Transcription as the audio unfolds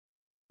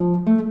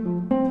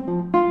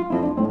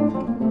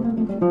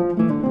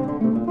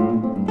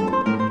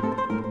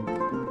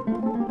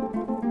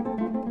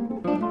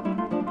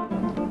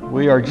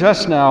We are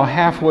just now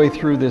halfway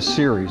through this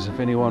series, if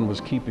anyone was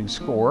keeping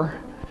score.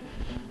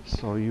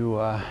 So you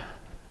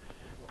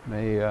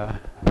may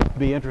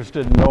be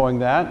interested in knowing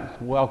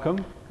that.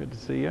 Welcome. Good to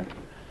see you.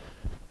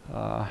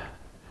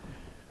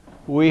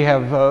 We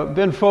have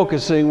been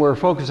we're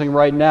focusing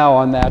right now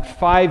on that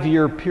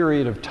 5-year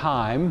period of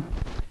time,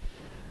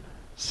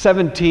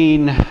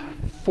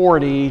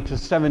 1740 to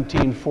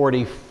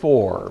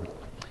 1744.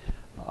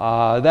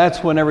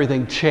 That's when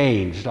everything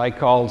changed. I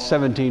called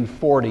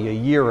 1740 a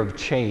year of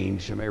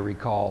change, you may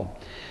recall.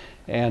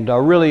 And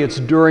really it's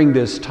during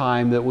this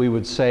time that we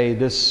would say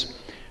this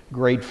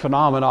great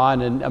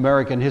phenomenon in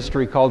American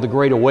history called the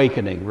Great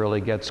Awakening really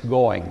gets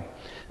going.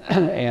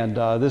 And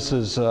this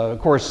is, of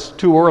course,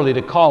 too early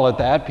to call it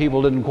that.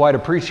 People didn't quite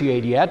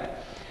appreciate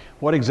yet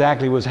what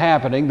exactly was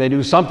happening. They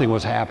knew something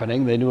was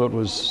happening. They knew it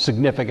was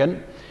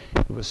significant.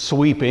 It was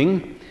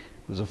sweeping.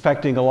 It was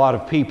affecting a lot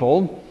of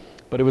people.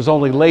 But it was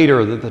only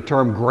later that the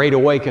term Great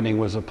Awakening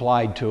was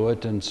applied to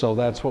it, and so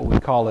that's what we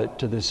call it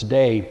to this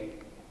day.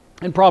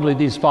 And probably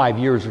these 5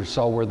 years or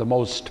so were the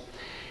most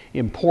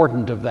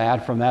important of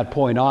that. From that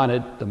point on,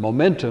 the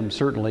momentum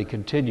certainly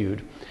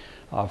continued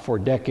for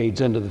decades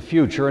into the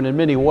future, and in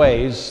many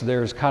ways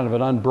there's kind of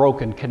an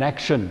unbroken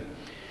connection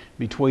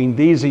between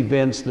these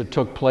events that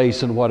took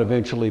place and what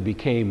eventually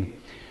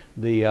became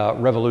the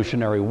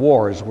Revolutionary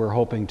Wars we're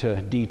hoping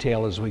to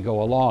detail as we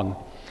go along.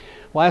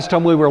 Last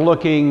time we were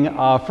looking,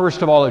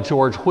 first of all, at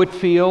George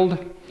Whitefield.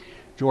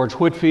 George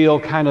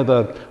Whitefield, kind of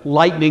the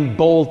lightning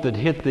bolt that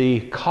hit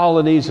the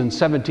colonies in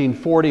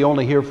 1740,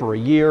 only here for a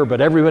year,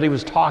 but everybody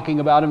was talking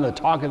about him, the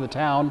talk of the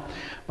town.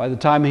 By the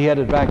time he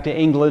headed back to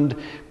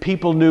England,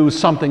 people knew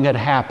something had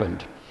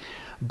happened.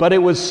 But it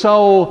was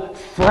so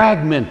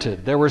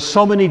fragmented. There were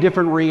so many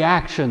different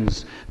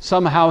reactions.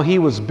 Somehow he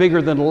was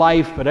bigger than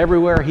life, but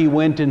everywhere he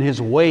went in his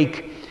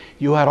wake,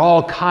 you had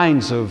all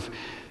kinds of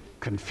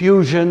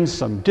confusion,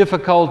 some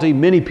difficulty,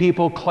 many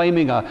people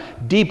claiming a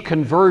deep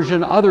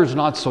conversion, others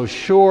not so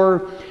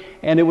sure.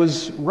 And it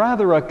was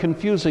rather a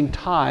confusing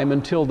time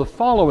until the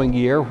following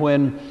year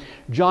when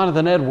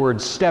Jonathan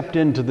Edwards stepped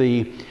into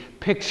the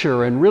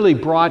picture and really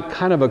brought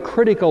kind of a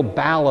critical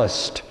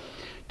ballast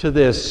to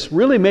this,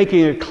 really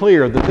making it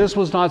clear that this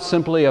was not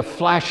simply a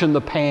flash in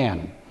the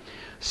pan.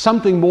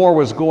 Something more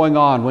was going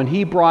on when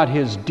he brought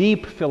his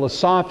deep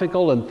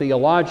philosophical and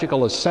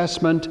theological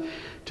assessment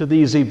to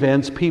these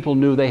events. People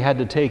knew they had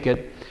to take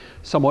it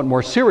somewhat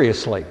more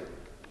seriously.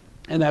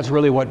 And that's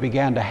really what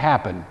began to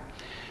happen.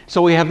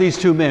 So we have these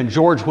two men,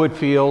 George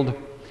Whitefield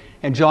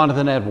and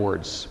Jonathan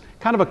Edwards,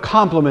 kind of a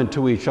complement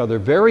to each other,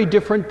 very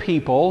different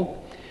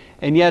people,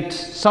 and yet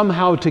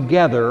somehow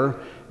together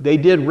they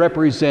did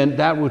represent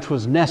that which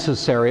was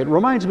necessary. It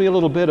reminds me a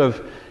little bit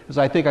of, as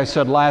I think I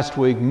said last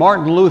week,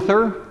 Martin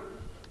Luther.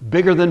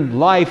 Bigger than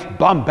life,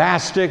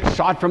 bombastic,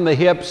 shot from the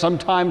hip,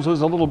 sometimes was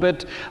a little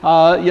bit,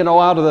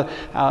 out of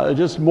the,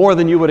 just more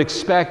than you would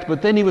expect.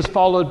 But then he was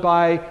followed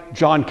by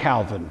John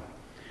Calvin.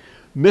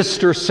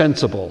 Mr.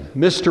 Sensible,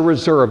 Mr.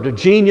 Reserved, a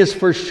genius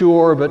for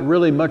sure, but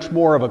really much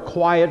more of a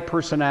quiet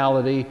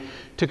personality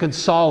to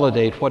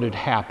consolidate what had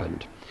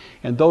happened.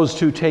 And those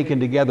two taken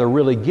together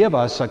really give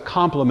us a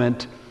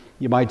complement,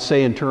 you might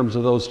say, in terms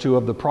of those two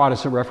of the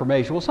Protestant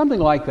Reformation. Well, something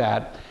like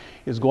that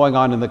is going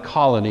on in the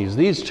colonies.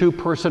 These two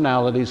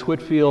personalities,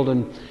 Whitefield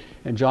and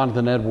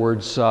Jonathan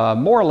Edwards,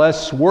 more or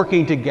less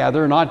working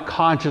together, not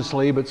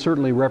consciously, but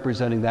certainly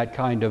representing that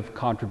kind of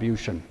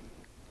contribution.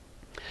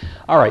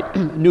 All right,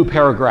 new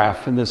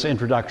paragraph in this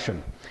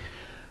introduction.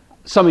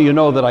 Some of you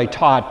know that I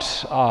taught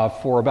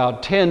for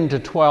about 10 to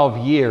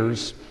 12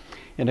 years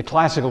in a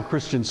classical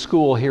Christian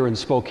school here in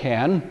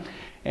Spokane,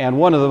 and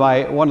one of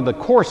the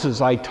courses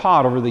I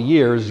taught over the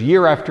years,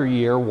 year after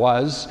year,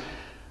 was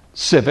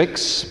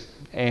civics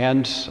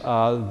and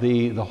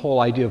the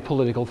whole idea of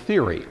political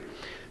theory.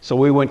 So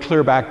we went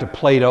clear back to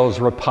Plato's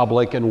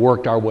Republic and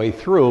worked our way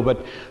through,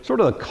 but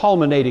sort of the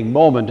culminating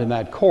moment in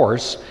that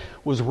course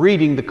was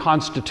reading the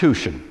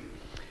Constitution.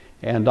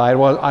 And I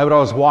would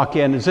always walk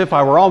in as if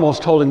I were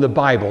almost holding the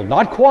Bible.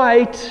 Not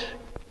quite,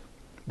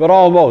 but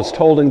almost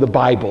holding the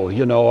Bible.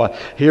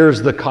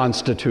 Here's the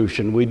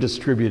Constitution. We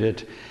distribute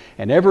it.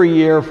 And every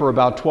year for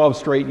about 12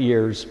 straight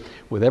years,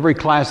 with every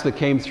class that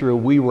came through,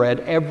 we read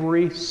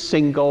every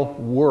single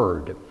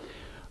word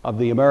of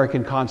the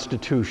American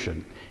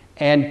Constitution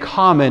and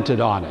commented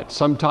on it,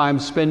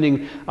 sometimes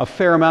spending a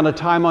fair amount of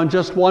time on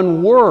just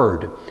one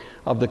word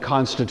of the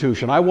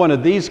Constitution. I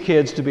wanted these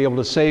kids to be able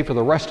to say for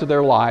the rest of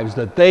their lives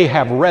that they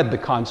have read the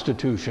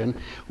Constitution,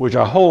 which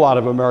a whole lot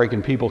of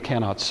American people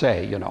cannot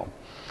say,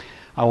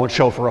 I won't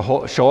show for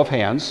a show of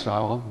hands,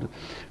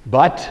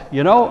 but,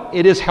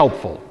 it is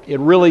helpful. It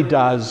really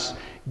does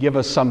give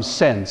us some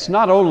sense,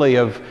 not only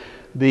of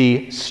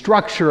the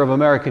structure of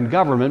American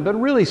government, but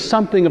really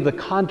something of the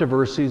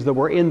controversies that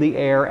were in the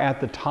air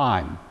at the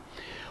time.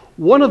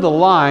 One of the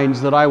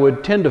lines that I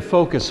would tend to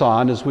focus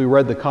on as we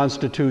read the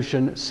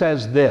Constitution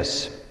says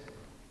this,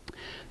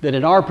 that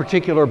in our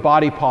particular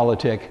body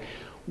politic,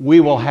 we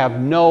will have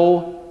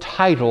no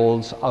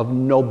titles of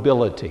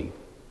nobility.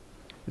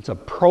 It's a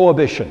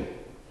prohibition.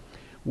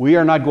 We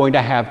are not going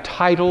to have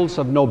titles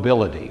of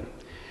nobility.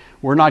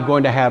 We're not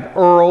going to have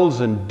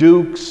earls and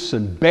dukes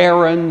and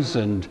barons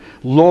and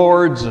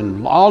lords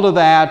and all of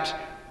that.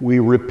 We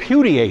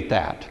repudiate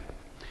that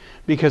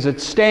because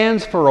it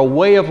stands for a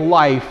way of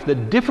life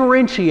that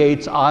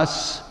differentiates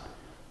us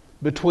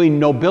between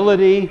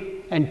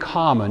nobility and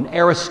common,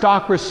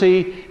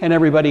 aristocracy and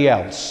everybody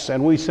else.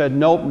 And we said,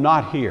 nope,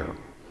 not here.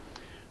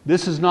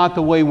 This is not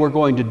the way we're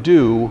going to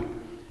do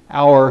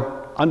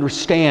our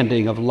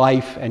understanding of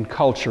life and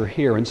culture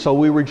here. And so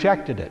we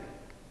rejected it.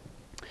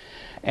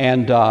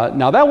 And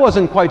now that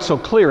wasn't quite so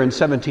clear in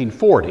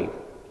 1740.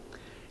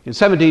 In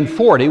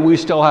 1740, we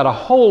still had a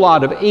whole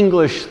lot of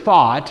English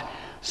thought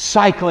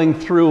cycling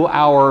through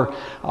our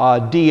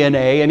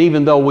DNA, and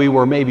even though we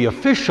were maybe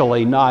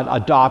officially not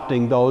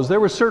adopting those,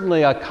 there was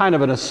certainly a kind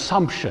of an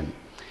assumption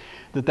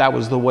that that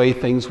was the way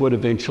things would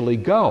eventually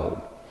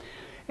go.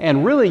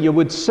 And really, you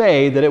would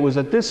say that it was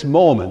at this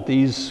moment,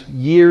 these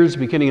years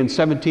beginning in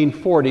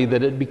 1740,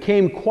 that it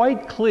became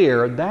quite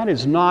clear that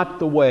is not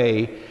the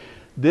way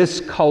this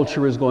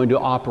culture is going to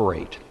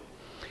operate.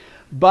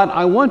 But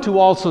I want to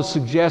also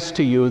suggest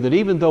to you that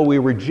even though we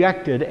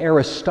rejected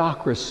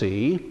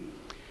aristocracy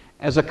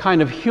as a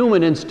kind of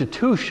human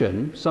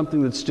institution,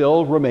 something that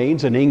still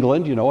remains in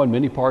England, in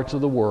many parts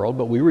of the world,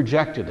 but we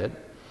rejected it.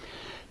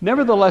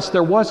 Nevertheless,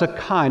 there was a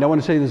kind, I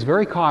want to say this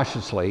very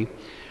cautiously,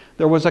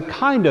 there was a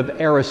kind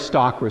of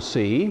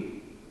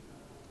aristocracy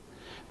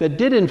that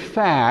did in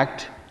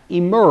fact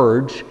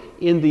emerge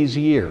in these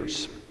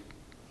years.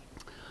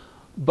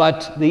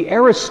 But the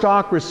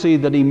aristocracy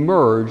that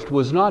emerged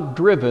was not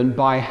driven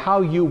by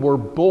how you were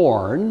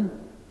born,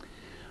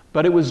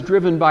 but it was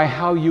driven by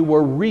how you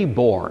were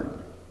reborn.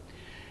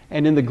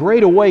 And in the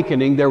Great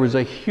Awakening, there was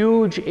a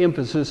huge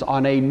emphasis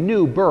on a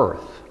new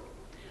birth.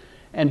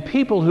 And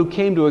people who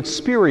came to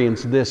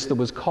experience this that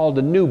was called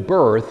a new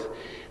birth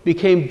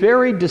became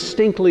very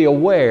distinctly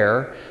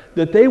aware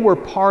that they were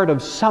part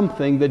of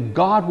something that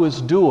God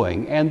was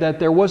doing, and that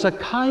there was a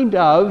kind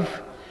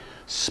of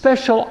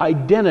special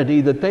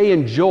identity that they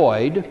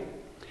enjoyed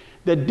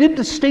that did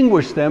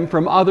distinguish them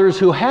from others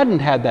who hadn't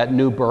had that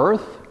new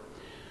birth.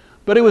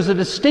 But it was a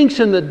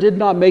distinction that did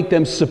not make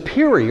them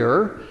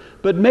superior,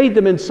 but made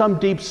them in some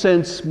deep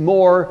sense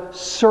more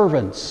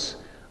servants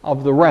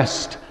of the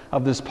rest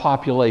of this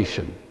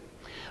population.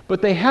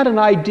 But they had an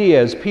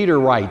idea, as Peter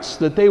writes,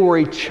 that they were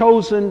a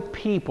chosen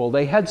people.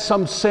 They had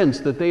some sense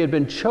that they had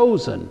been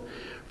chosen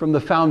from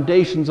the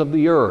foundations of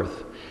the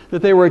earth,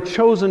 that they were a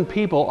chosen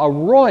people, a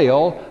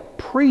royal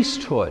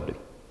priesthood.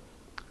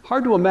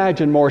 Hard to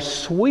imagine more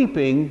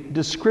sweeping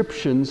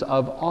descriptions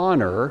of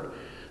honor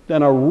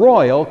than a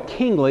royal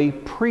kingly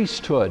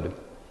priesthood.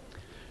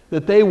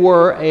 That they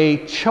were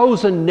a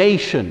chosen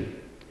nation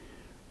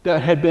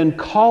that had been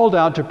called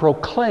out to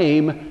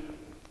proclaim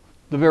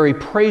the very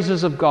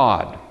praises of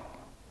God,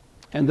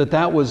 and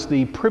that was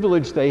the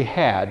privilege they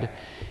had.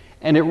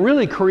 And it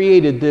really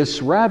created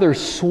this rather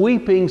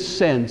sweeping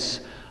sense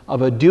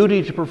of a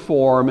duty to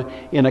perform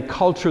in a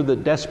culture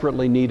that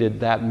desperately needed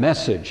that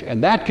message.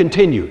 And that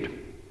continued.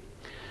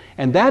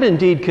 And that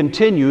indeed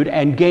continued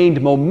and gained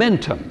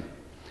momentum.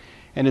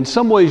 And in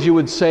some ways you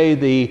would say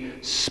the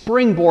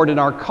springboard in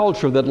our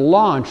culture that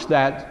launched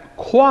that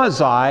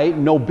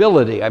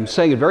quasi-nobility, I'm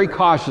saying it very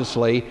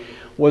cautiously,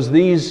 was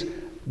these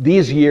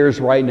years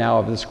right now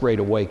of this Great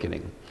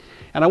Awakening.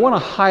 And I want to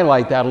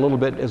highlight that a little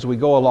bit as we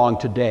go along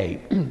today.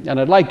 And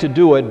I'd like to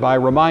do it by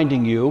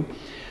reminding you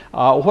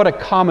what a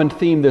common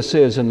theme this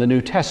is in the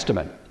New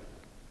Testament.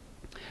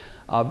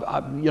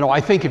 I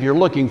think if you're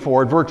looking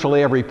for it,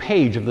 virtually every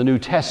page of the New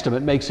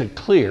Testament makes it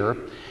clear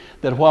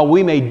that while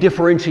we may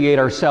differentiate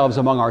ourselves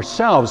among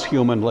ourselves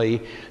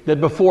humanly,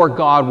 that before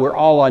God we're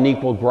all on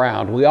equal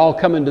ground. We all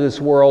come into this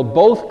world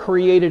both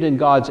created in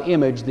God's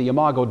image, the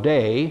Imago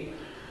Dei,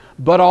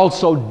 but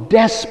also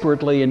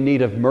desperately in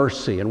need of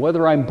mercy. And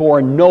whether I'm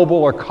born noble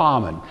or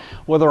common,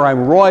 whether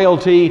I'm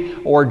royalty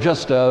or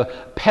just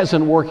a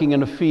peasant working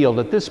in a field,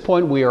 at this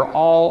point we are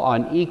all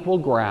on equal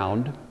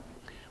ground.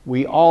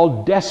 We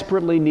all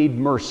desperately need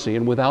mercy,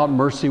 and without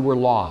mercy we're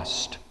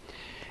lost.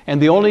 And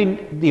the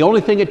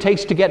only thing it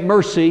takes to get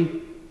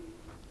mercy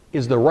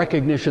is the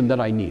recognition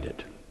that I need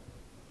it.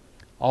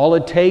 All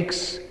it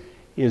takes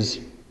is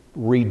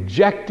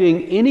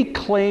rejecting any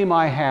claim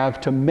I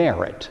have to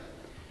merit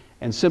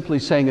and simply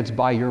saying it's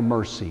by your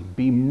mercy.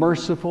 Be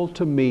merciful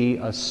to me,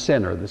 a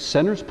sinner. The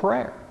sinner's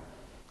prayer.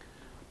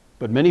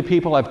 But many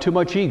people have too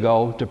much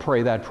ego to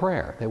pray that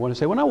prayer. They want to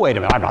say, well, no, wait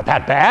a minute, I'm not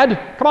that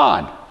bad. Come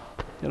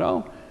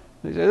on.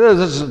 They say,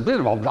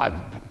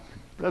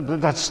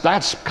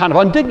 that's kind of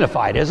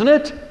undignified, isn't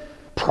it?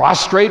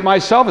 Prostrate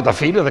myself at the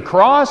feet of the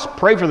cross,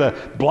 pray for the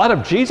blood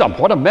of Jesus.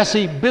 What a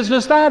messy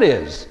business that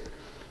is.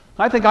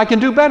 I think I can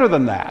do better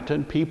than that.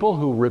 And people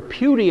who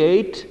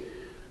repudiate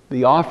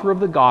the offer of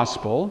the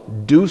gospel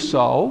do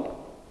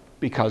so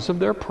because of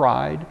their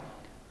pride,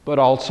 but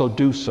also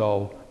do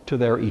so to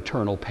their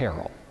eternal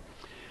peril.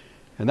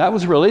 And that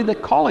was really the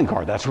calling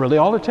card. That's really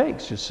all it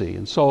takes, you see.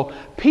 And so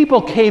people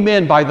came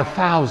in by the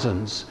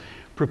thousands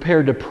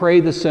prepared to pray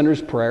the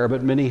sinner's prayer,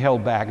 but many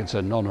held back and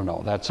said, no, no,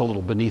 no, that's a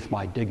little beneath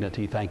my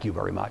dignity, thank you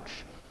very much.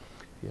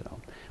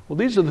 Well,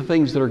 these are the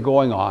things that are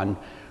going on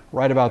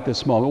right about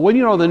this moment.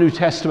 Well, the New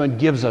Testament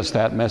gives us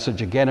that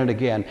message again and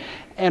again,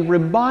 and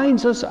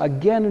reminds us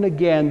again and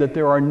again that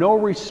there are no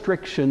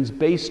restrictions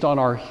based on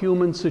our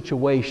human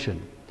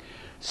situation.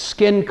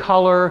 Skin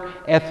color,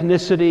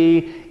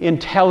 ethnicity,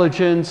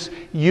 intelligence,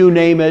 you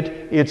name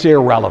it, it's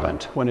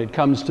irrelevant when it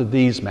comes to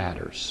these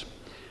matters.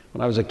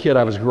 When I was a kid,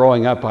 I was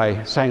growing up,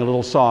 I sang a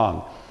little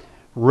song.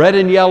 Red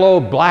and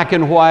yellow, black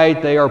and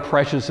white, they are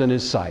precious in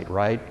His sight,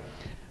 right?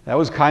 That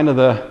was kind of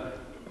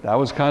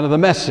the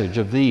message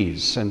of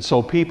these. And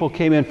so people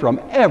came in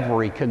from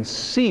every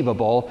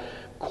conceivable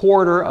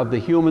quarter of the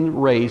human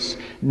race.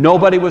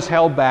 Nobody was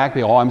held back.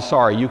 Oh, I'm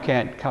sorry, you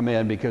can't come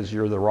in because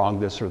you're the wrong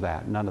this or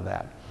that. None of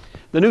that.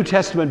 The New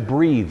Testament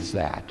breathes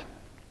that.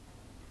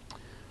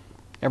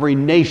 Every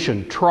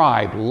nation,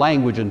 tribe,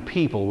 language, and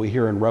people we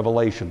hear in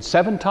Revelation.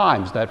 7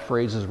 times that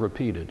phrase is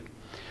repeated.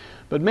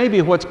 But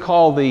maybe what's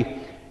called the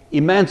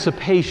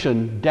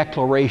Emancipation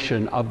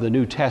Declaration of the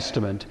New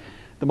Testament,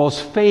 the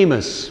most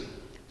famous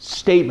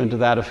statement to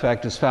that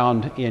effect is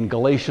found in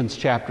Galatians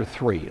chapter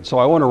 3. And so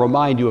I want to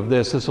remind you of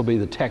this. This will be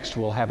the text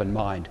we'll have in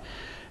mind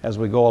as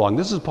we go along.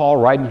 This is Paul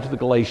writing to the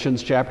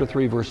Galatians chapter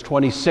 3, verse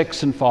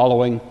 26 and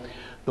following,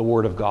 the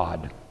Word of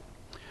God.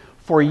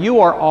 For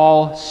you are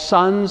all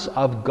sons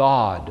of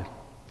God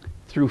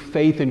through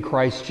faith in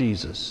Christ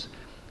Jesus.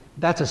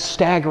 That's a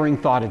staggering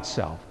thought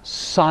itself.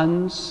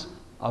 Sons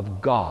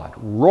of God,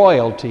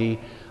 royalty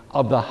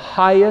of the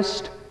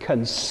highest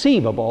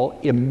conceivable,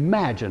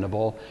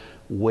 imaginable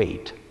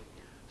weight.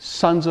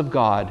 Sons of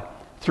God.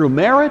 Through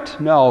merit?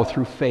 No,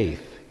 through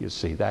faith, you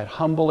see, that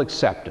humble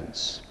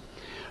acceptance.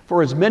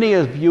 For as many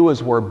of you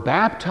as were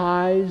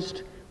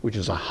baptized, which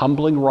is a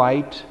humbling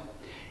rite,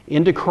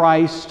 into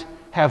Christ,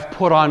 have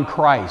put on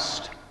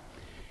Christ.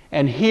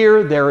 And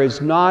here there is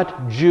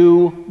not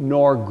Jew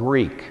nor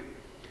Greek.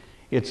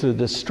 It's a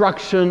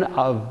destruction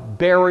of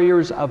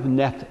barriers of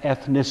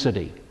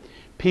ethnicity.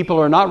 People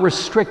are not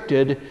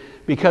restricted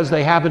because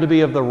they happen to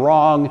be of the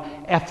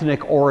wrong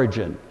ethnic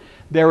origin.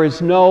 There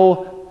is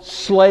no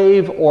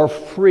slave or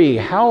free.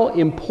 How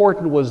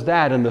important was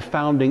that in the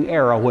founding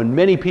era when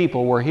many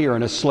people were here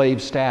in a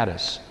slave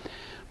status?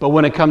 But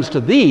when it comes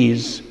to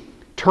these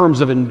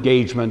terms of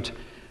engagement,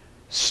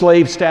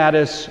 slave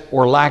status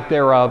or lack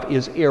thereof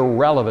is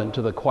irrelevant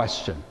to the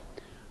question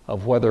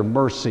of whether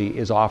mercy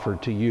is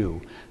offered to you.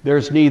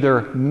 There's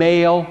neither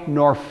male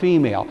nor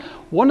female.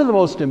 One of the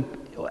most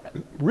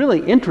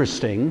really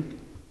interesting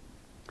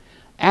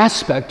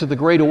aspect of the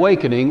Great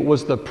Awakening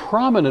was the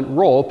prominent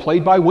role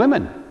played by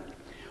women.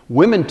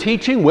 Women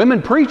teaching,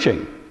 women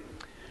preaching.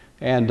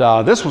 And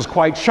this was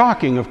quite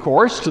shocking, of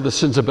course, to the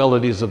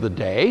sensibilities of the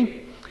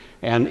day.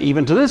 And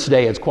even to this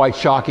day, it's quite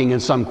shocking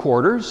in some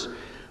quarters.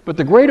 But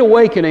the Great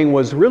Awakening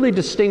was really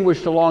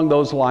distinguished along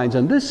those lines.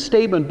 And this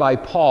statement by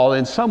Paul,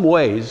 in some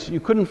ways, you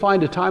couldn't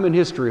find a time in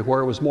history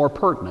where it was more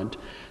pertinent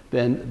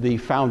than the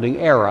founding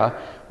era,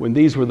 when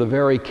these were the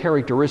very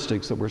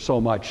characteristics that were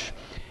so much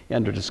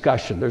under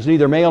discussion. There's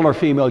neither male nor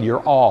female. You're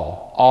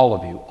all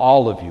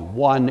of you,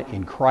 one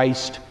in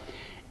Christ.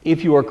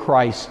 If you are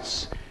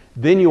Christ's,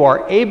 then you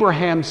are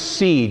Abraham's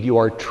seed. You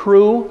are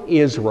true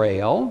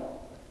Israel,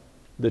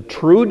 the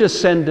true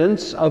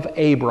descendants of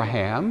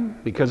Abraham,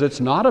 because it's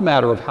not a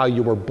matter of how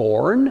you were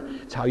born,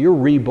 it's how you're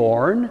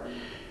reborn.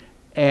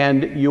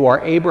 And you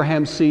are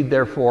Abraham's seed,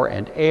 therefore,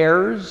 and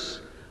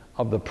heirs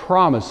of the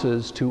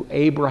promises to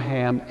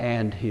Abraham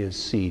and his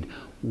seed.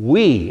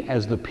 We,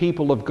 as the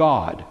people of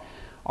God,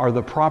 are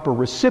the proper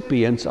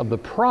recipients of the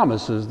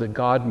promises that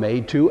God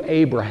made to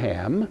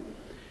Abraham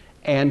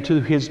and to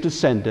his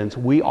descendants.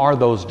 We are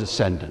those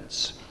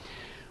descendants.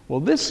 Well,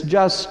 this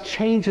just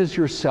changes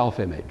your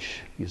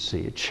self-image, you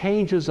see. It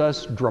changes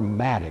us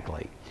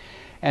dramatically.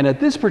 And at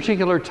this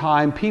particular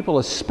time, people,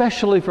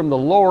 especially from the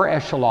lower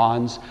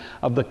echelons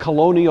of the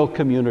colonial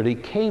community,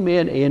 came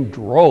in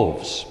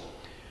droves,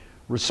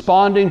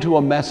 responding to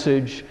a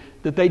message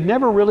that they'd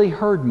never really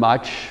heard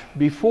much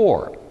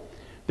before.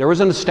 There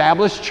was an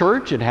established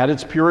church, it had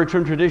its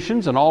Puritan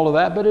traditions and all of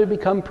that, but it had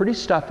become pretty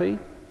stuffy,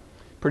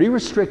 pretty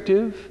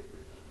restrictive,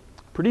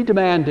 pretty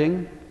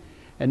demanding.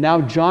 And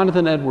now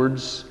Jonathan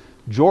Edwards,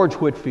 George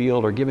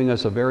Whitefield are giving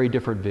us a very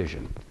different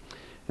vision.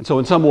 And so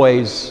in some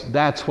ways,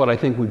 that's what I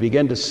think we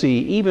begin to see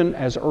even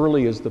as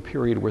early as the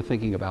period we're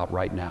thinking about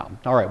right now.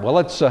 All right, well,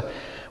 let's,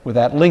 with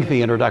that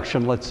lengthy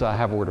introduction, let's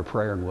have a word of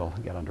prayer and we'll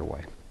get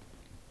underway.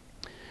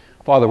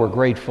 Father, we're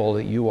grateful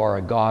that you are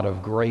a God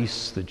of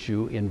grace, that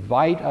you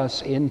invite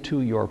us into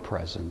your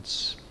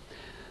presence,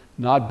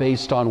 not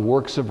based on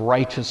works of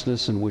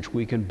righteousness in which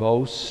we can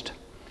boast,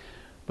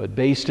 but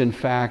based in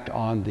fact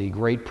on the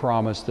great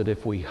promise that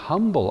if we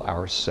humble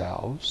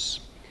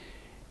ourselves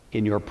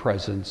in your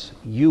presence,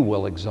 you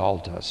will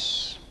exalt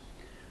us.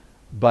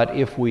 But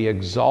if we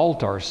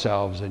exalt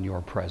ourselves in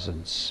your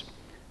presence,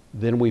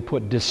 then we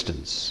put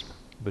distance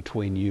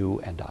between you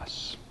and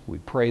us. We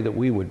pray that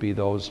we would be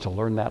those to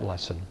learn that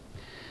lesson.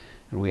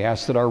 And we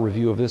ask that our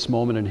review of this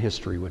moment in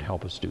history would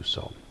help us do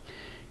so.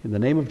 In the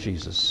name of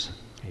Jesus,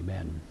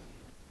 amen.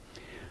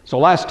 So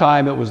last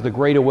time it was the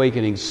Great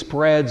Awakening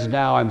spreads.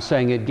 Now I'm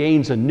saying it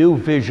gains a new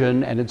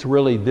vision, and it's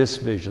really this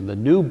vision. The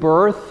new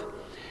birth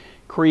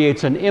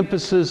creates an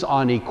emphasis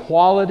on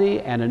equality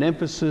and an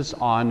emphasis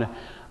on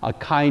a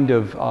kind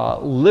of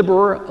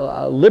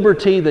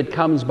liberty that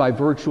comes by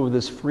virtue of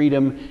this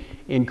freedom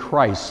in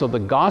Christ. So the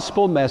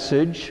gospel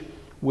message,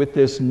 with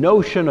this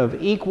notion of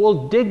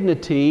equal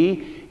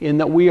dignity in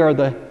that we are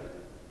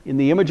in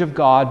the image of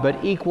God,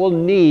 but equal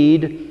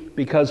need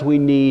because we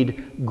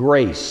need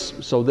grace.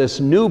 So this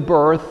new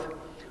birth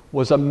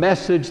was a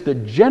message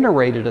that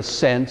generated a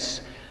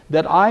sense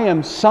that I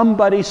am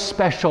somebody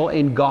special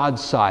in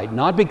God's sight,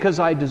 not because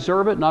I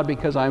deserve it, not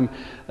because I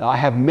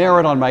have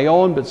merit on my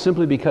own, but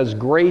simply because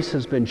grace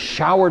has been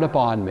showered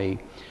upon me,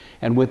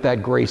 and with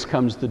that grace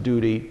comes the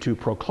duty to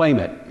proclaim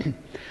it.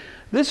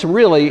 This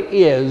really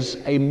is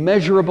a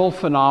measurable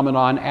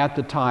phenomenon at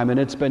the time, and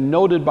it's been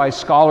noted by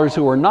scholars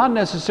who are not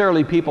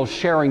necessarily people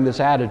sharing this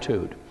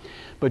attitude,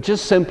 but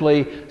just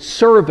simply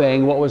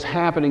surveying what was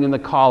happening in the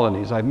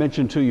colonies. I've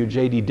mentioned to you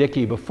J.D.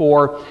 Dickey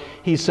before.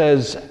 He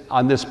says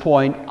on this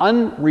point,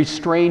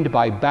 unrestrained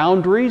by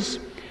boundaries,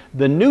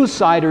 the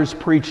Newsiders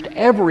preached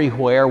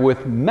everywhere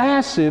with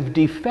massive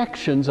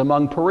defections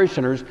among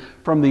parishioners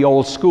from the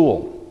old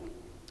school.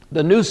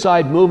 The New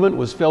Side movement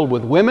was filled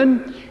with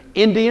women,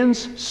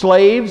 Indians,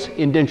 slaves,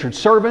 indentured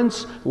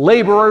servants,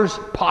 laborers,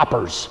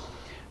 paupers.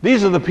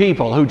 These are the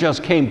people who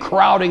just came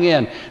crowding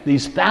in,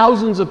 these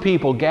thousands of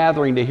people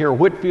gathering to hear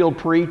Whitefield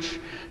preach,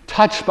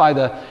 touched by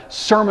the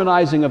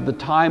sermonizing of the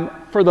time,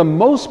 for the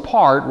most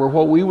part were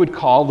what we would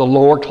call the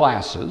lower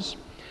classes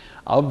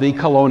of the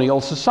colonial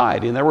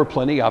society, and there were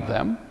plenty of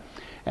them.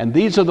 And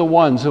these are the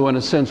ones who, in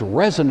a sense,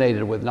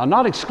 resonated with. Now,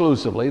 not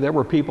exclusively, there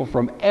were people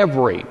from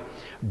every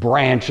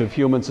branch of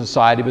human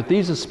society, but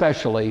these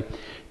especially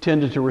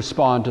tended to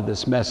respond to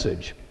this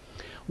message.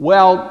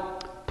 Well,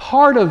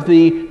 part of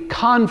the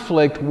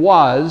conflict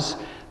was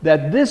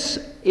that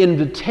this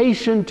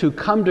invitation to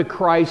come to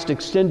Christ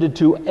extended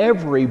to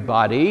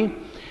everybody,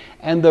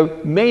 and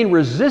the main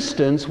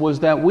resistance was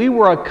that we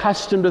were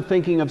accustomed to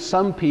thinking of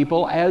some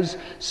people as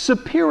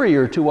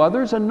superior to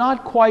others and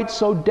not quite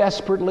so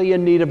desperately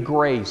in need of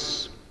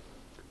grace.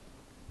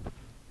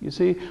 You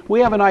see,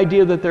 we have an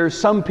idea that there's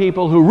some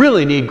people who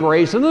really need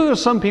grace, and then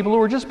there's some people who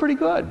are just pretty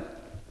good,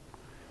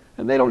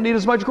 and they don't need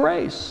as much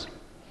grace.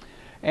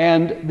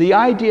 And the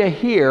idea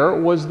here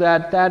was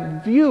that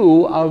that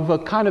view of a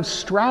kind of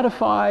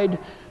stratified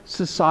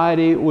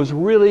society was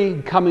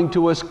really coming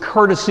to us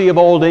courtesy of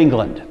Old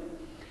England.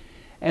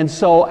 And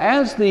so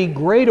as the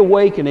Great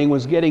Awakening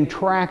was getting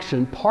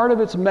traction, part of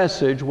its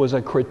message was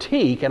a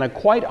critique, and a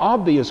quite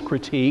obvious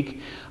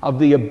critique, of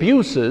the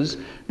abuses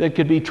that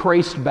could be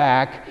traced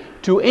back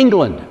to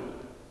England.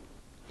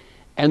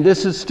 And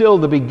this is still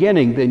the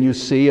beginning, then, you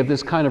see, of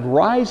this kind of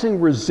rising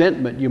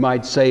resentment, you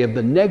might say, of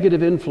the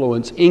negative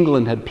influence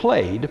England had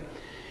played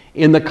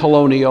in the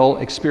colonial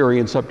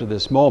experience up to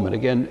this moment.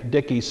 Again,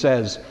 Dickey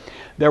says,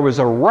 there was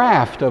a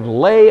raft of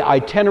lay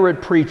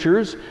itinerant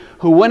preachers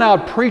who went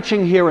out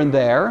preaching here and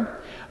there.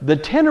 The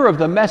tenor of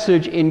the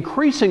message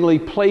increasingly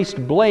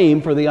placed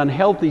blame for the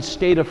unhealthy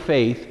state of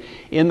faith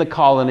in the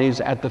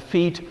colonies at the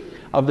feet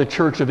of the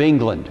Church of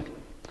England.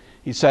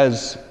 He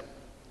says,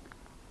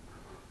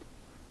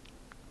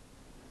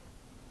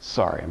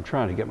 sorry, I'm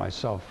trying to get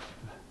myself,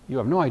 you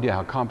have no idea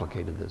how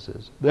complicated this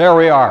is. There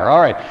we are,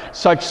 all right.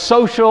 Such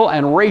social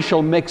and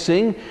racial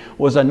mixing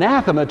was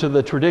anathema to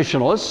the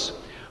traditionalists,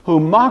 who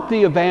mocked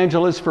the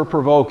evangelists for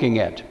provoking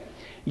it.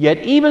 Yet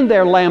even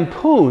their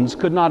lampoons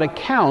could not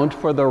account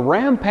for the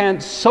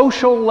rampant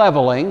social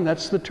leveling,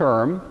 that's the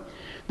term,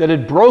 that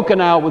had broken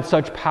out with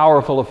such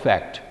powerful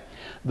effect.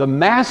 The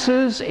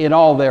masses, in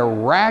all their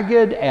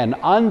ragged and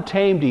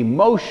untamed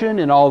emotion,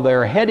 in all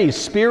their heady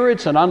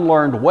spirits and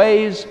unlearned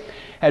ways,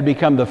 had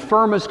become the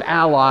firmest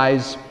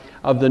allies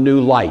of the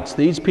new lights.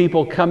 These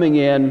people coming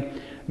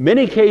in,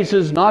 many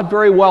cases not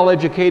very well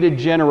educated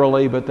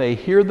generally, but they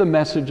hear the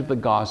message of the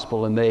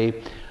gospel and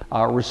they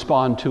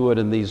respond to it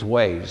in these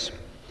ways.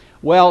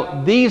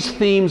 Well, these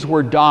themes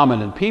were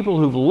dominant. People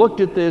who've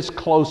looked at this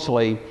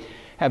closely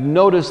have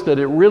noticed that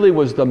it really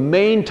was the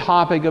main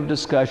topic of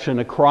discussion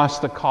across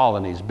the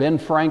colonies. Ben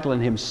Franklin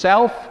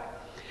himself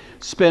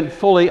spent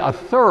fully a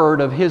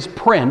third of his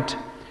print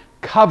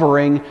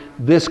covering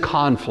this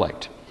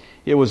conflict.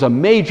 It was a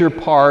major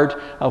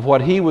part of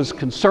what he was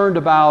concerned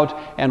about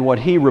and what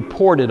he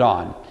reported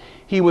on.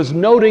 He was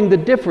noting the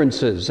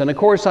differences, and of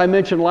course I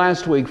mentioned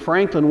last week,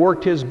 Franklin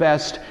worked his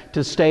best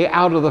to stay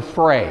out of the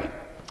fray.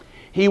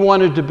 He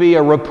wanted to be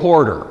a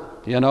reporter,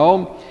 you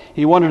know.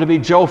 He wanted to be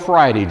Joe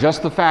Friday,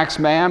 just the facts,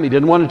 ma'am. He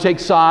didn't want to take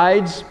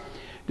sides,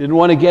 didn't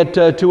want to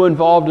get too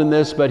involved in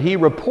this, but he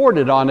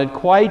reported on it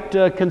quite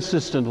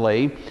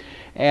consistently.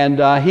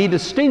 And he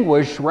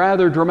distinguished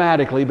rather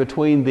dramatically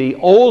between the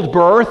old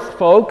birth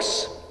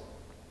folks,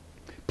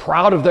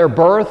 proud of their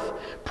birth,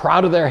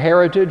 proud of their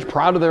heritage,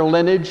 proud of their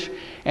lineage,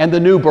 and the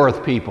new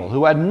birth people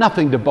who had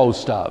nothing to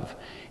boast of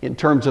in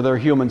terms of their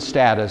human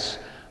status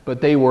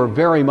but they were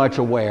very much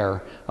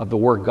aware of the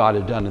work God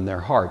had done in their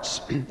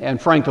hearts.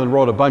 And Franklin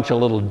wrote a bunch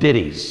of little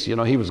ditties. You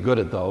know, he was good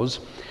at those.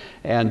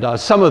 And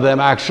some of them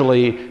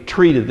actually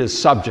treated this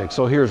subject.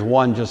 So here's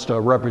one, just a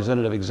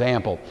representative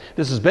example.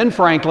 This is Ben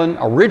Franklin,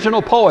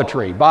 original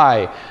poetry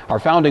by our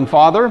founding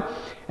father.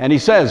 And he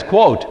says,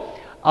 quote,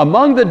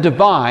 "Among the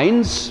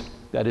divines,"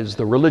 that is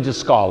the religious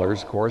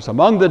scholars, of course,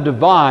 "among the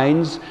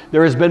divines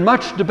there has been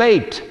much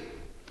debate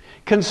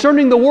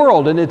concerning the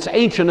world and its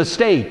ancient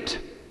estate.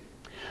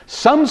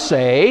 Some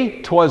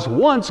say 'twas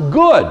once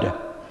good,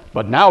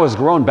 but now is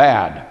grown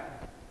bad.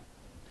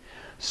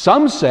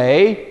 Some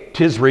say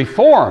 'tis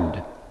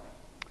reformed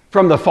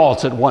from the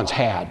faults it once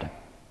had.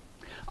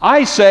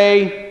 I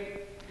say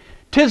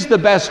 'tis the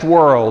best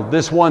world,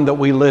 this one that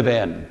we live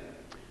in,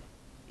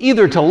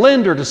 either to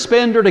lend or to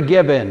spend or to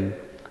give in,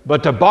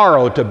 but to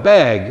borrow, to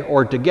beg,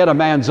 or to get a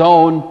man's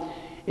own,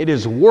 it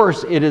is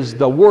worse. It is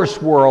the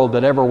worst world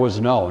that ever was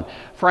known."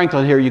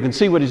 Franklin here, you can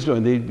see what he's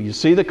doing. You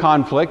see the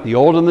conflict, the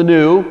old and the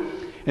new,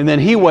 and then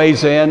he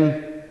weighs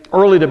in.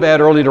 Early to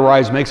bed, early to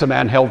rise makes a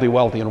man healthy,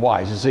 wealthy, and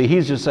wise. You see,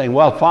 he's just saying,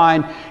 well,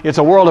 fine, it's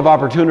a world of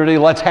opportunity,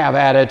 let's have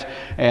at it.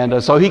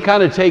 And so he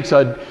kind of takes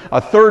a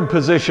third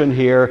position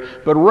here,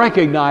 but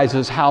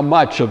recognizes how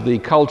much of the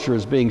culture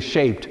is being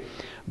shaped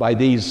by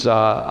these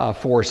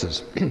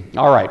forces.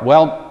 All right,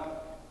 well,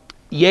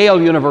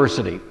 Yale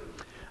University.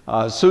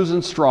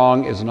 Susan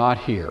Strong is not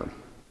here.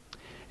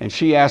 And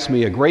she asked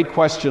me a great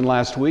question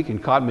last week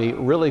and caught me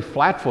really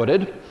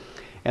flat-footed.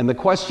 And the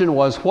question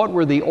was, what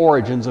were the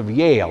origins of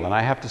Yale? And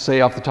I have to say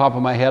off the top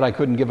of my head, I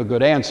couldn't give a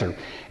good answer.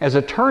 As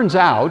it turns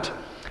out,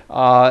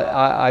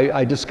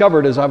 I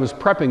discovered as I was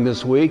prepping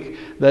this week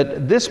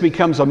that this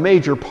becomes a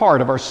major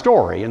part of our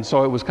story. And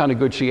so it was kind of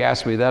good she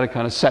asked me that. It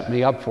kind of set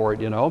me up for it,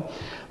 you know.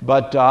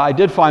 But I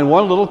did find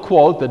one little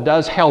quote that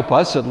does help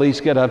us at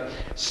least get a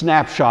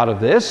snapshot of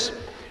this.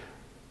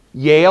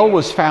 Yale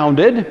was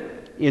founded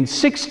in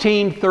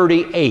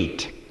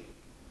 1638.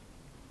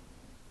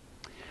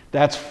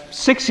 That's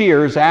 6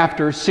 years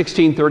after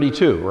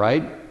 1632,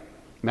 right?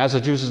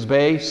 Massachusetts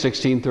Bay,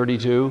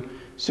 1632.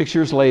 6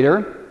 years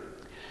later,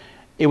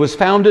 it was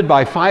founded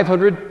by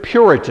 500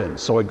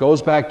 Puritans. So it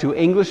goes back to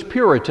English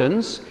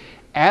Puritans,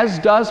 as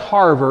does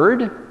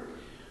Harvard.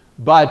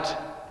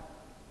 But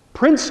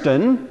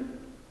Princeton,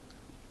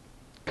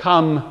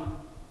 come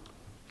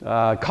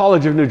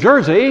College of New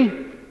Jersey,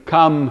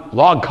 come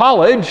Log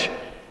College,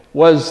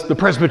 was the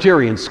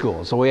Presbyterian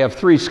school. So we have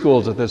 3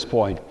 schools at this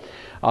point.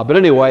 But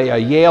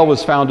anyway, Yale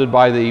was founded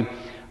by the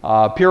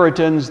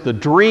Puritans. The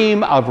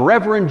dream of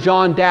Reverend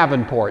John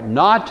Davenport,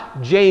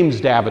 not James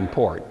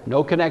Davenport,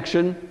 no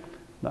connection,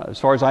 as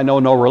far as I know,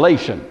 no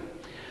relation,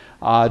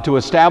 to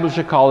establish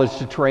a college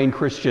to train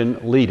Christian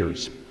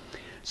leaders.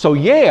 So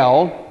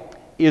Yale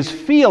is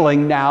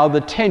feeling now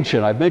the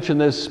tension. I've mentioned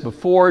this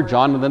before.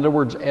 Jonathan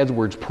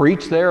Edwards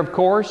preached there, of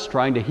course,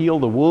 trying to heal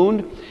the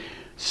wound.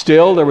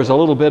 Still, there was a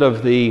little bit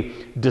of the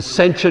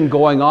dissension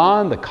going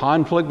on, the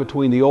conflict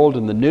between the old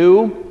and the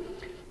new.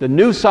 The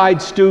new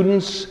side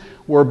students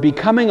were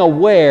becoming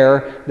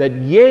aware that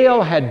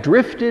Yale had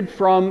drifted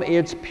from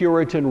its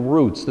Puritan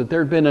roots, that there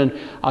had been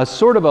a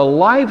sort of a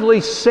lively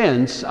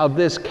sense of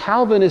this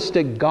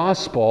Calvinistic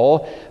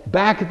gospel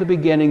back at the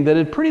beginning that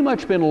had pretty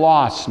much been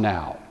lost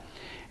now.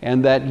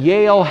 And that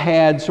Yale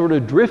had sort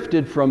of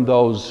drifted from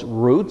those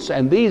roots,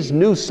 and these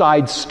new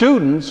side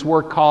students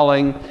were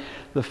calling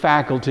the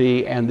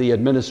faculty and the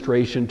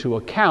administration to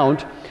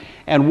account.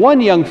 And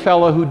one young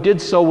fellow who did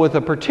so with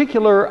a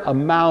particular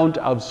amount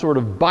of sort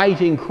of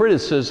biting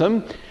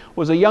criticism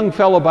was a young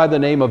fellow by the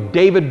name of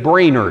David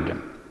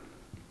Brainerd,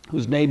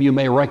 whose name you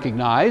may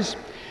recognize.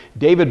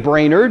 David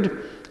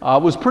Brainerd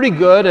was pretty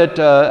good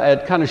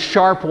at kind of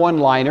sharp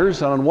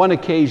one-liners, and on one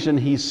occasion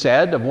he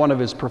said of one of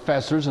his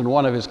professors in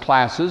one of his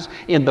classes,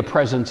 in the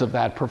presence of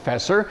that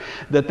professor,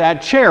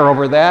 that chair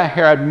over there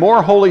had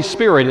more Holy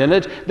Spirit in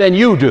it than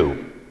you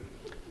do.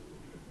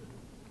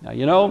 Now,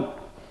 you know,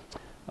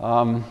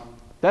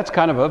 that's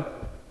kind of a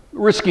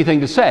risky thing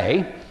to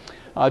say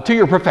to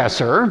your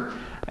professor,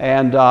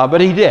 but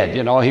he did.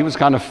 You know, he was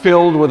kind of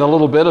filled with a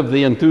little bit of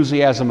the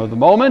enthusiasm of the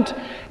moment,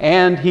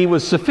 and he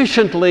was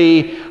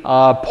sufficiently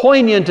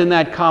poignant in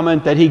that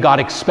comment that he got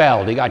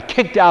expelled. He got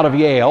kicked out of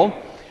Yale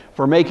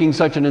for making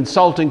such an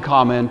insulting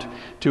comment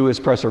to his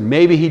professor.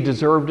 Maybe he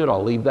deserved it.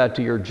 I'll leave that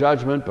to your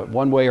judgment, but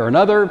one way or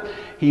another,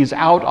 he's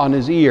out on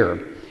his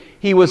ear.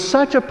 He was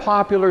such a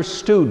popular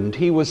student.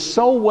 He was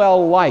so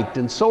well liked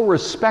and so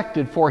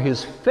respected for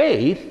his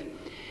faith,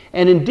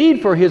 and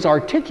indeed for his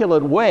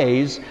articulate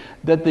ways,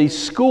 that the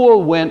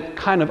school went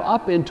kind of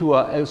up into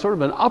a sort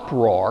of an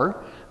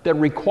uproar that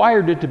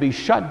required it to be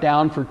shut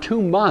down for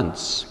 2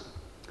 months.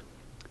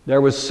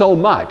 There was so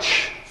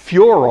much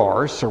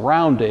furor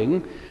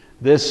surrounding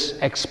this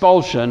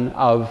expulsion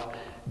of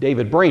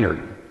David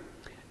Brainerd.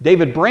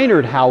 David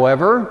Brainerd,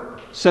 however,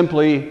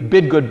 simply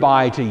bid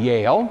goodbye to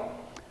Yale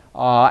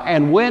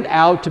and went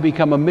out to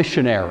become a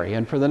missionary.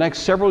 And for the next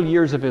several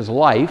years of his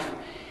life,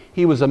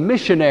 he was a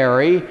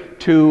missionary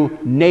to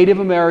Native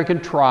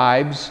American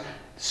tribes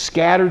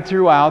scattered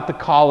throughout the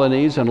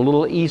colonies and a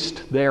little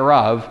east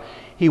thereof.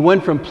 He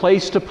went from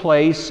place to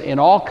place in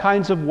all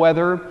kinds of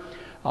weather,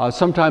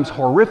 sometimes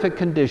horrific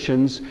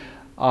conditions,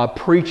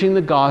 preaching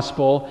the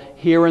gospel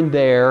here and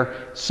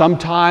there,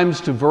 sometimes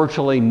to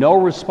virtually no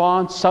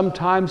response,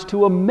 sometimes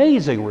to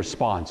amazing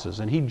responses.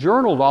 And he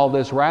journaled all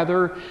this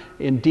rather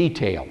in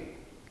detail.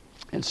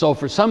 And so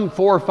for some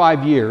 4 or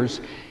 5 years,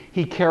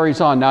 he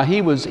carries on. Now,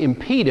 he was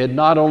impeded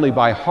not only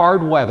by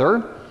hard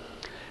weather,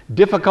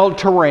 difficult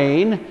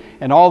terrain,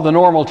 and all the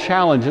normal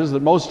challenges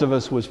that most of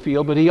us would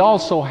feel, but he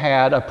also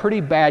had a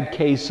pretty bad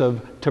case of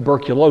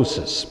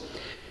tuberculosis.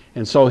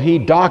 And so he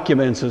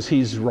documents as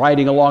he's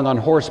riding along on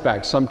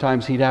horseback.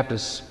 Sometimes he'd have to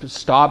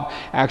stop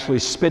actually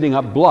spitting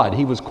up blood.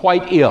 He was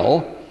quite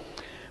ill,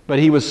 but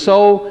he was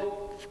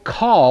so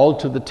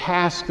called to the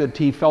task that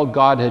he felt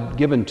God had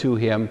given to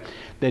him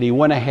that he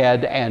went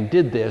ahead and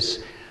did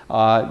this.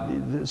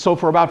 So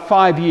for about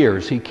 5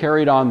 years, he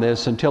carried on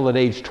this until at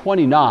age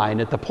 29,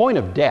 at the point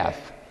of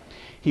death,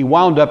 he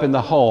wound up in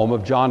the home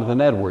of Jonathan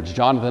Edwards.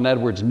 Jonathan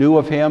Edwards knew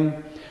of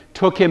him,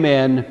 took him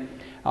in,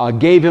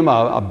 gave him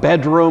a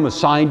bedroom,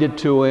 assigned it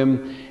to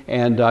him,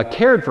 and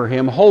cared for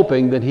him,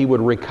 hoping that he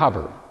would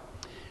recover.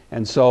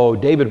 And so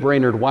David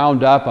Brainerd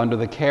wound up under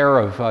the care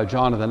of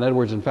Jonathan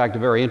Edwards. In fact, a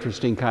very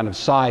interesting kind of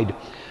side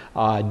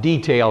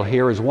detail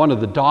here is one of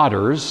the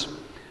daughters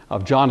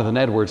of Jonathan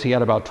Edwards. He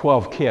had about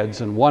 12 kids,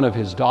 and one of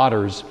his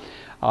daughters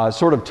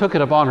sort of took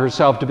it upon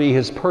herself to be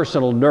his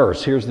personal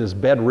nurse. Here's this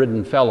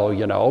bedridden fellow,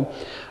 you know.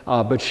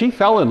 But she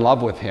fell in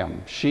love with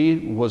him.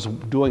 She was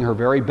doing her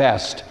very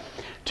best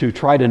to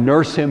try to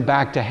nurse him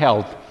back to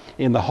health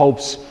in the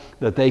hopes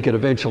that they could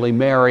eventually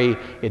marry.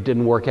 It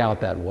didn't work out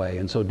that way.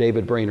 And so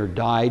David Brainerd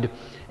died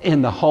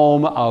in the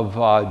home of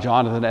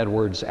Jonathan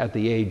Edwards at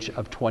the age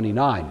of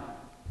 29.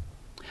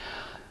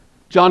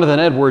 Jonathan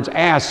Edwards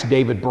asked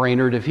David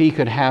Brainerd if he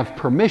could have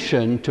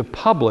permission to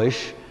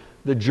publish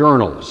the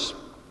journals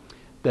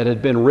that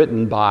had been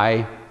written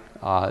by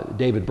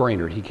David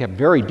Brainerd. He kept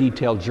very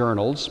detailed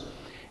journals,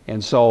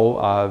 and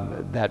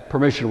so that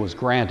permission was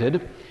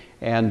granted.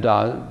 And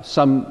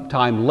some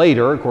time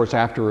later, of course,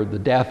 after the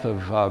death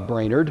of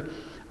Brainerd,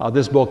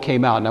 this book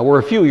came out. Now, we're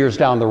a few years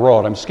down the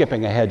road. I'm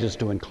skipping ahead just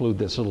to include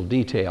this little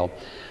detail.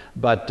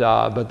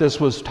 But this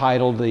was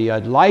titled The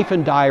Life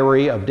and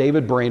Diary of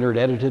David Brainerd,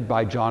 edited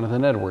by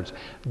Jonathan Edwards.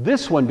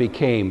 This one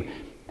became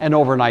an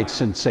overnight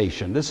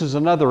sensation. This is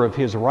another of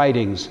his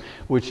writings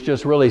which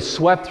just really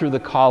swept through the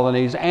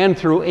colonies and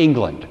through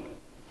England.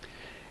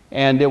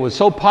 And it was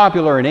so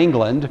popular in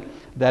England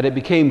that it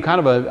became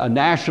kind of a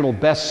national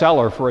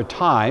bestseller for a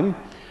time.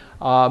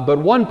 But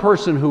one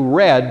person who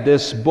read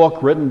this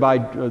book written by,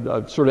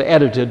 sort of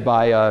edited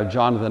by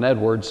Jonathan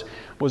Edwards,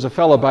 was a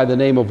fellow by the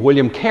name of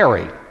William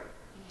Carey.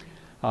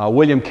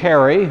 William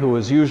Carey, who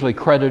is usually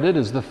credited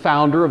as the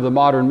founder of the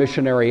modern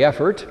missionary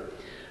effort,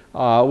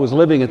 was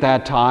living at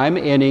that time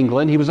in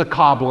England. He was a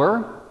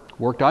cobbler,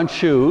 worked on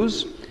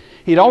shoes.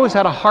 He'd always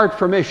had a heart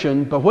for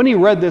mission, but when he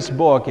read this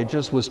book, it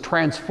just was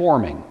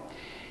transforming.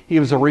 He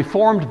was a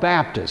Reformed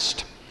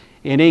Baptist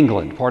in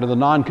England, part of the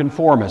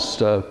nonconformist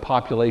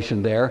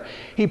population there.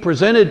 He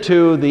presented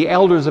to the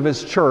elders of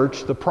his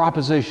church the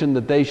proposition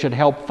that they should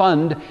help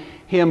fund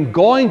him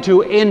going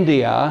to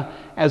India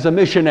as a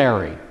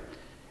missionary.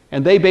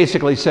 And they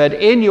basically said,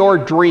 in your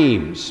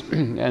dreams.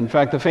 In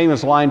fact, the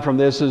famous line from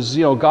this is,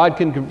 you know, God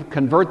can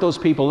convert those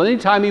people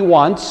anytime He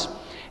wants,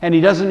 and He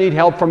doesn't need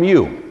help from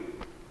you.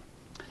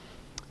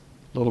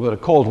 A little bit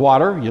of cold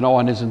water, you know,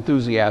 on his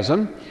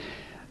enthusiasm.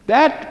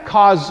 That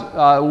caused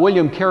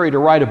William Carey to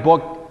write a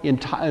book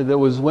that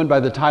went by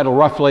the title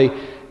roughly,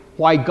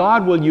 Why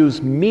God Will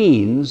Use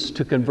Means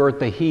to Convert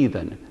the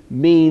Heathen.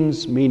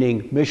 Means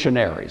meaning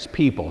missionaries,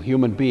 people,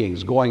 human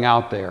beings going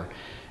out there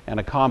and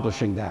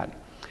accomplishing that.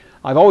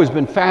 I've always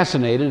been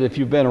fascinated. If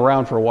you've been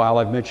around for a while,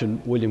 I've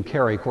mentioned William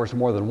Carey, of course,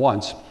 more than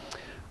once.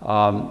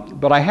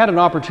 But I had an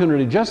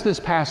opportunity just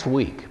this past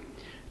week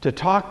to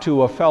talk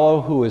to a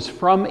fellow who is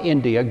from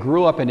India,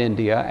 grew up in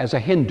India as a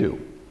Hindu,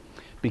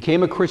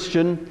 became a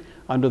Christian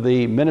under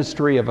the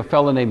ministry of a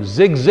fellow named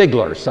Zig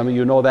Ziglar. Some of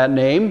you know that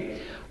name,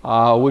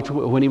 which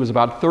when he was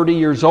about 30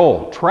 years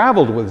old,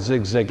 traveled with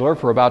Zig Ziglar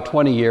for about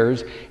 20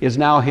 years, is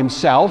now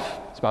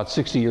himself, he's about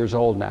 60 years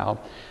old now,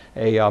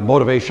 a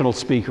motivational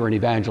speaker and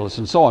evangelist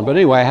and so on. But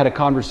anyway, I had a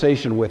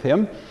conversation with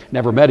him.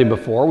 Never met him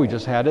before, we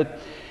just had it.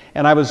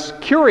 And I was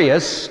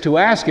curious to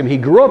ask him. He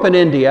grew up in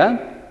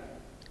India.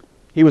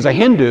 He was a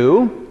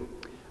Hindu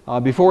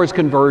before his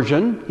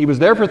conversion. He was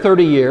there for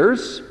 30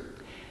 years.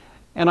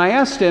 And I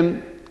asked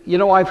him, you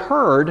know, I've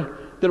heard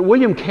that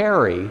William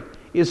Carey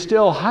is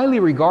still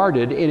highly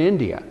regarded in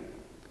India.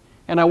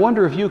 And I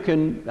wonder if you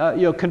can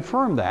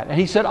confirm that. And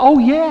he said, oh,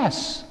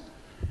 yes.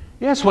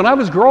 Yes, when I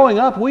was growing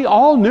up, we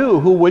all knew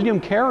who William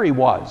Carey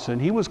was,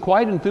 and he was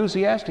quite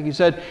enthusiastic. He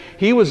said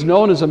he was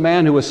known as a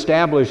man who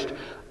established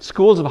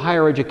schools of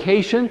higher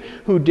education,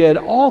 who did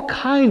all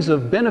kinds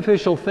of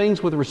beneficial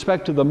things with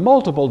respect to the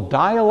multiple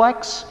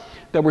dialects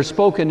that were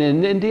spoken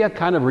in India,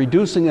 kind of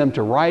reducing them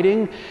to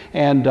writing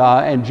and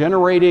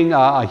generating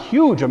a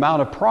huge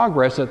amount of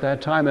progress at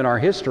that time in our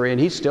history. And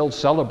he's still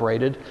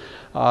celebrated,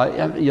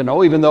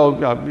 even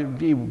though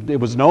it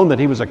was known that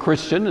he was a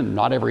Christian, and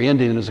not every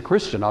Indian is a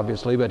Christian,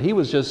 obviously, but he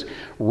was just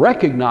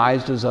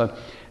recognized as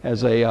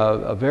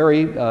a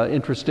very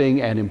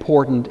interesting and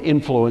important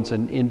influence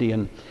in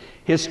Indian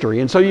history.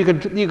 And so you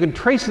can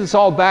trace this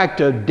all back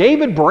to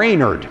David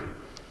Brainerd,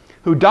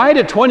 who died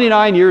at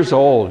 29 years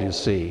old, you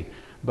see,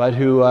 but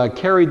who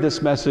carried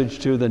this message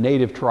to the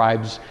native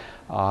tribes.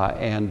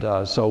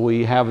 So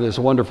we have this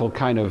wonderful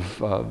kind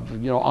of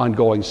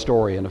ongoing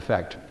story in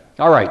effect.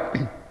 All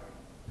right.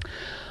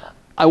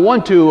 I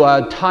want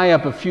to tie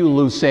up a few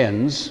loose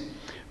ends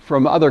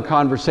from other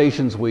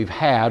conversations we've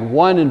had.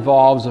 One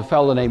involves a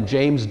fellow named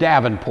James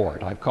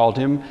Davenport. I've called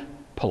him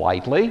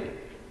politely,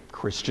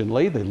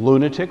 Christianly, the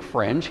lunatic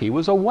fringe. He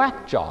was a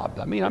whack job.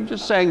 I mean, I'm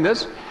just saying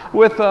this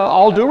with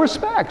all due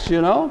respects,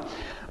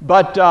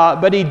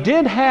 But he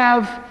did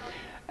have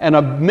an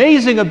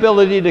amazing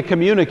ability to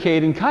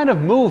communicate and kind of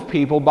move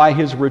people by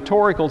his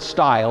rhetorical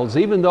styles,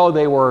 even though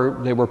they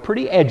were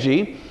pretty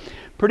edgy,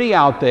 pretty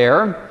out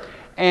there.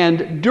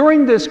 And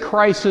during this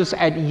crisis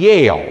at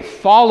Yale,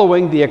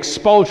 following the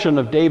expulsion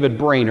of David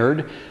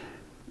Brainerd,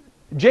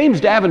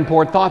 James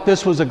Davenport thought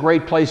this was a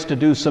great place to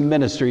do some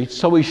ministry,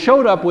 so he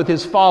showed up with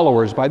his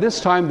followers. By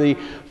this time, the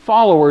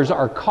followers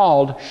are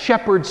called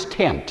Shepherd's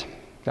Tent.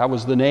 That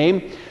was the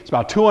name. It's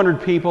about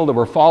 200 people that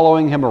were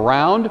following him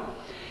around.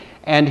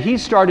 And he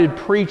started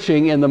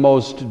preaching in the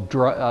most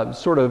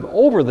sort of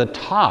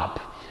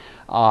over-the-top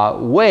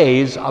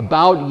ways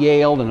about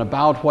Yale and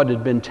about what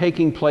had been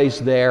taking place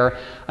there,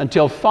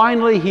 until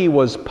finally he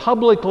was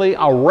publicly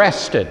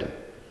arrested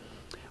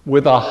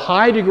with a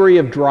high degree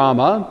of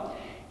drama.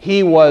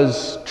 He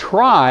was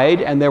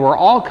tried, and there were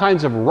all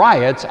kinds of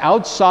riots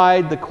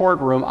outside the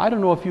courtroom. I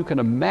don't know if you can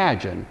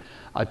imagine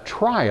a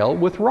trial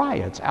with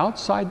riots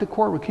outside the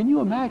courtroom. Can you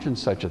imagine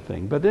such a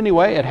thing? But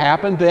anyway, it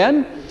happened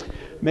then.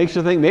 Makes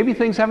you think maybe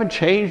things haven't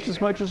changed as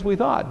much as we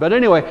thought. But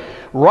anyway,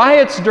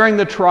 riots during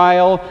the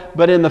trial,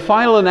 but in the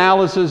final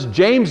analysis,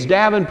 James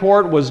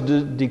Davenport was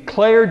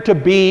declared to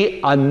be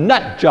a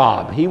nut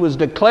job. He was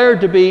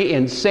declared to be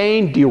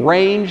insane,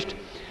 deranged.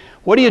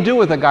 What do you do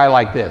with a guy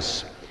like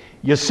this?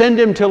 You send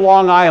him to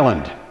Long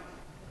Island.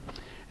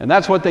 And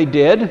that's what they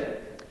did.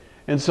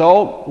 And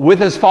so, with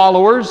his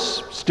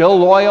followers, still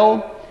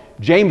loyal,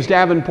 James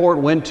Davenport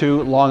went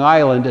to Long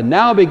Island and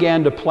now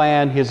began to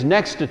plan his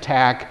next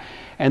attack,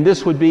 and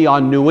this would be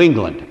on New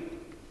England.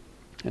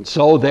 And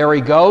so there he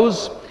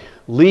goes,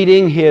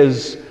 leading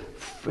his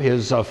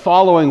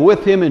following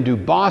with him into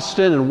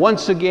Boston, and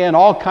once again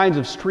all kinds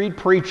of street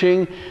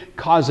preaching,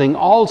 causing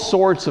all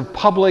sorts of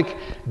public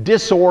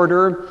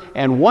disorder.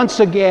 And once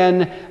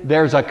again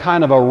there's a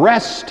kind of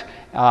arrest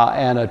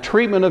and a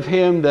treatment of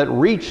him that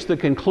reached the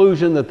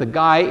conclusion that the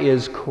guy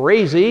is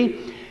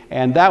crazy,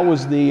 and that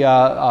was the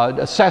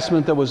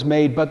assessment that was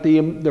made. But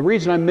the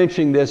reason I'm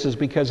mentioning this is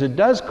because it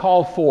does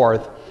call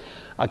forth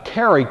a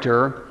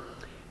character,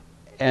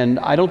 and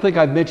I don't think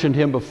I've mentioned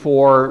him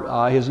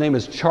before. His name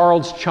is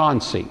Charles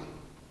Chauncey.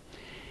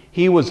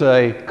 He was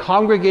a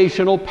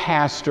congregational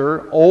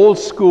pastor, old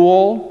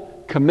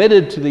school,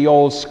 committed to the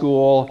old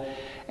school,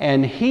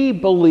 and he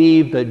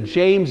believed that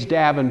James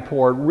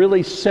Davenport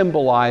really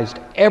symbolized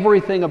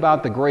everything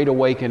about the Great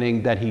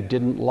Awakening that he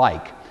didn't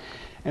like.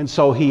 And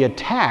so he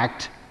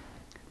attacked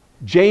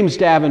James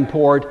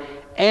Davenport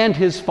and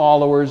his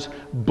followers,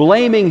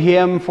 blaming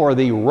him for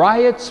the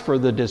riots, for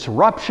the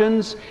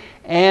disruptions,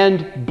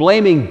 and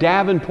blaming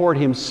Davenport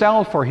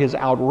himself for his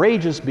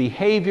outrageous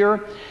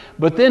behavior,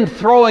 but then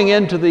throwing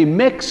into the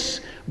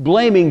mix,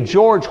 blaming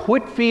George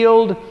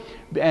Whitefield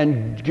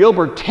and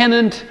Gilbert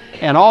Tennant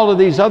and all of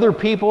these other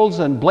peoples,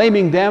 and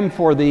blaming them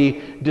for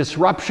the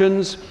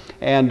disruptions.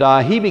 And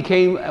he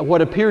became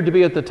what appeared to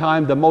be at the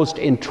time the most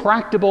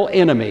intractable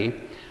enemy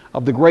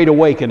of the Great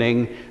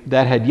Awakening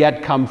that had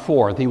yet come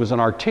forth. He was an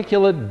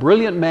articulate,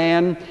 brilliant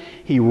man.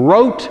 He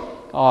wrote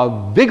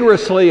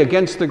vigorously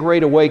against the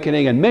Great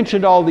Awakening and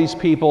mentioned all these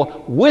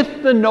people,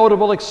 with the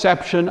notable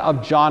exception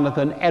of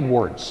Jonathan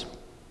Edwards.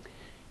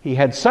 He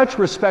had such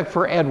respect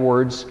for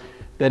Edwards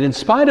that in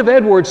spite of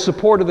Edwards'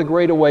 support of the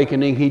Great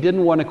Awakening, he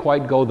didn't want to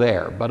quite go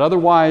there. But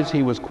otherwise,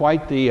 he was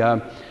quite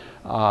the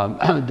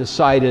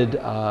decided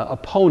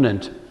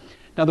opponent.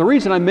 Now, the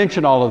reason I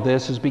mention all of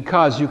this is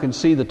because you can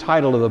see the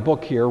title of the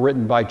book here,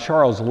 written by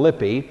Charles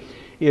Lippy,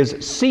 is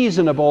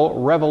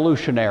Seasonable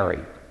Revolutionary.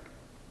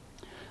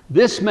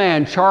 This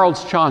man,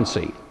 Charles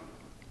Chauncey,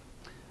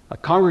 a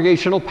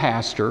congregational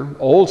pastor,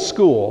 old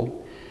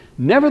school,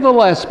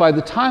 nevertheless, by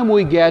the time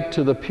we get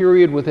to the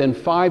period within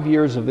 5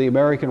 years of the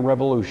American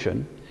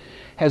Revolution,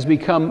 has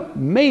become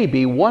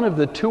maybe one of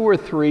the 2 or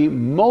 3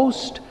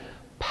 most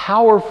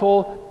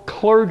powerful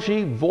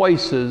clergy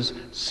voices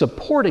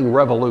supporting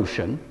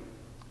revolution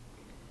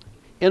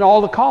in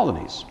all the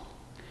colonies.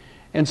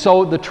 And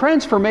so the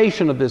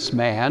transformation of this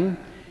man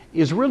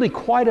is really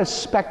quite a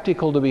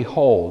spectacle to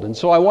behold. And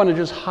so I want to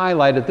just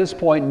highlight at this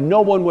point, no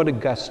one would have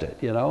guessed it,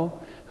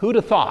 Who'd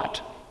have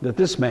thought that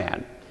this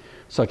man,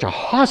 such a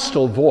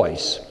hostile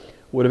voice,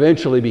 would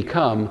eventually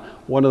become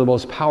one of the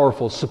most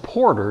powerful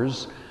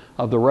supporters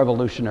of the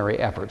revolutionary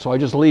effort. So I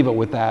just leave it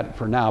with that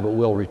for now, but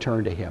we'll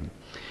return to him.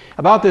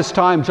 About this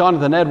time,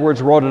 Jonathan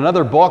Edwards wrote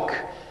another book.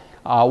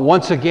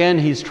 Once again,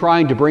 he's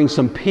trying to bring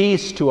some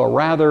peace to a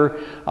rather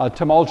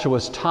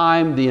tumultuous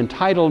time. The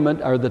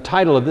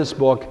title of this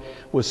book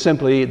was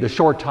simply, the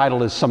short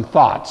title is Some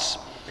Thoughts.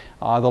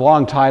 The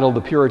long title,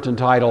 the Puritan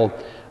title,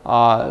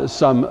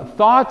 Some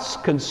Thoughts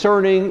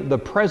Concerning the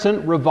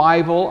Present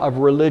Revival of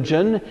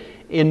Religion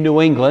in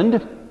New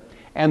England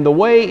and the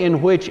Way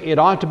in Which It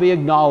Ought to Be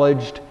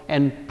Acknowledged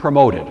and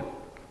Promoted.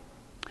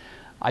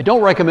 I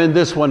don't recommend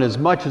this one as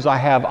much as I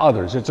have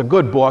others. It's a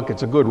good book,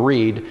 it's a good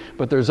read,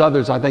 but there's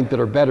others I think that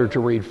are better to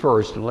read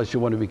first, unless you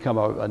want to become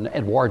an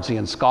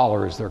Edwardsian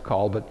scholar, as they're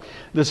called. But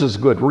this is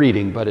good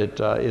reading, but it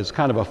is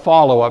kind of a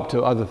follow-up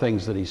to other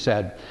things that he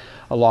said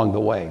along the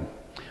way.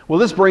 Well,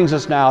 this brings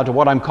us now to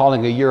what I'm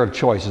calling a year of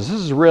choices.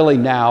 This is really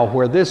now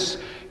where this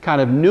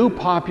kind of new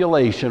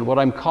population, what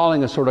I'm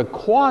calling a sort of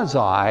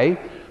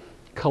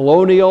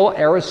quasi-colonial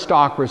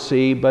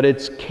aristocracy, but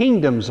it's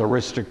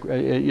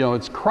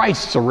it's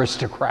Christ's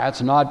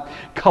aristocrats, not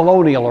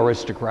colonial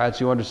aristocrats.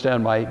 You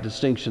understand my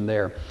distinction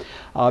there.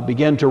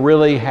 Begin to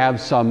really have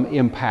some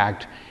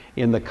impact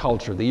in the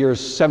culture. The year is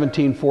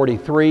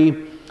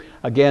 1743.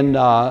 Again,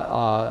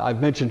 I've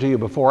mentioned to you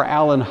before,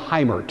 Allen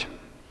Heimert.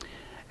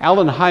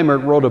 Allen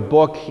Heimert wrote a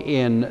book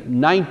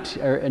in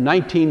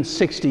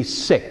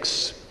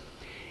 1966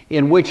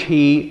 in which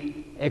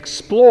he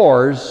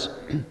explores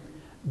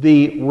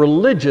the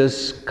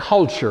religious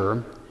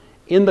culture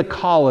in the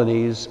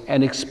colonies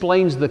and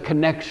explains the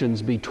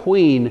connections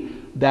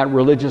between that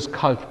religious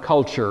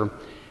culture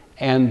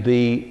and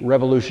the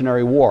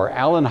Revolutionary War.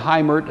 Allen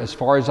Heimert, as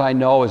far as I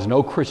know, is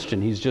no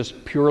Christian. He's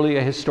just purely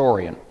a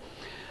historian.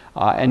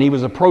 And he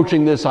was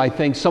approaching this, I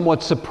think,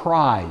 somewhat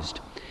surprised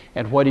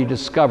at what he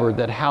discovered,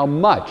 that how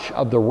much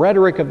of the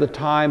rhetoric of the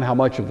time, how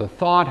much of the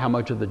thought, how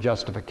much of the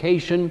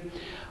justification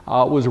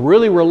was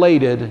really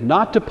related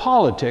not to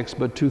politics,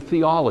 but to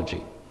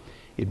theology.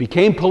 It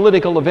became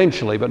political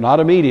eventually, but not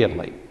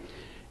immediately.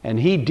 And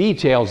he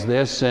details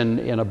this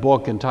in a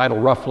book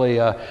entitled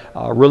roughly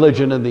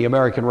Religion and the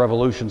American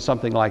Revolution,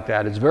 something like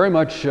that. It's very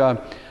much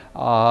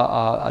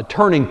a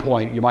turning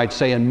point, you might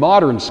say, in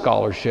modern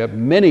scholarship.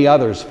 Many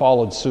others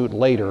followed suit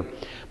later.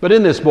 But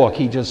in this book,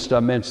 he just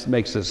makes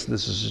this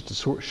is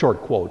just a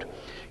short quote.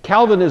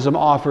 Calvinism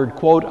offered,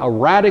 quote, a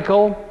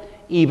radical,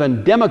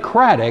 even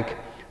democratic,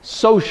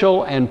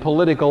 social and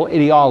political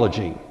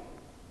ideology.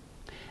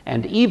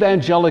 And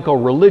evangelical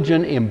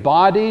religion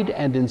embodied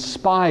and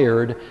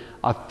inspired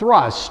a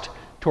thrust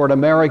toward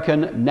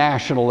American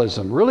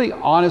nationalism, really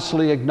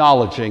honestly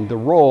acknowledging the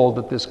role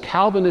that this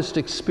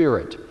Calvinistic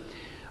spirit,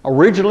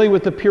 originally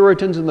with the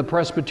Puritans and the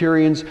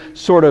Presbyterians,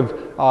 sort of,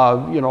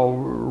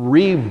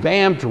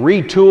 revamped,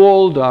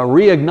 retooled,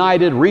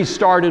 reignited,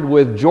 restarted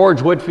with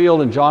George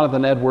Whitefield and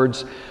Jonathan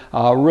Edwards,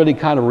 really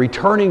kind of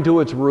returning to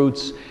its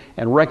roots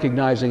and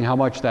recognizing how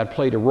much that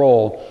played a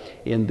role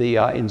in the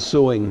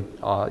ensuing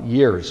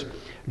years.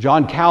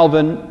 John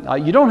Calvin,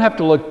 you don't have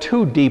to look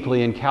too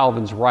deeply in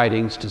Calvin's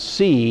writings to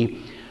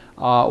see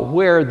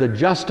where the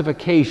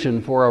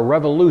justification for a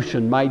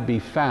revolution might be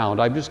found.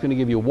 I'm just going to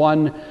give you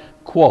one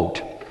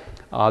quote.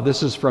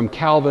 This is from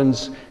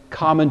Calvin's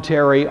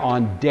commentary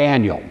on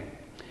Daniel.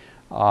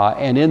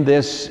 And in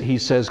this he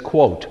says,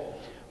 quote,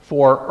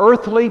 "For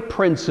earthly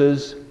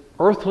princes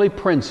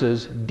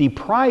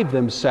deprive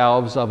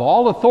themselves of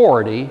all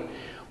authority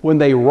when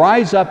they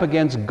rise up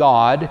against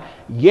God.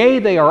 Yea,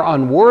 they are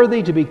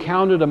unworthy to be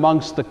counted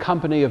amongst the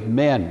company of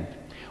men.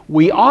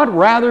 We ought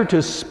rather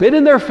to spit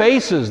in their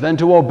faces than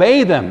to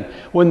obey them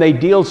when they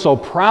deal so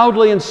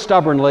proudly and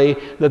stubbornly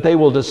that they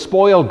will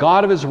despoil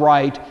God of his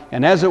right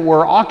and, as it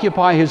were,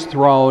 occupy his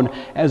throne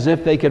as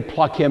if they could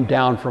pluck him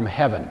down from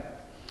heaven."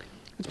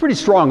 It's pretty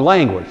strong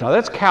language. Now,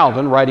 that's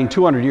Calvin writing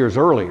 200 years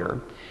earlier.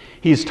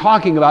 He's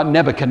talking about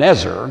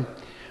Nebuchadnezzar,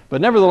 but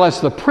nevertheless,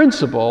 the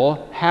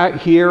principle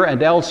here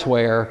and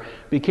elsewhere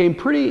became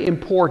pretty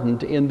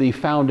important in the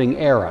founding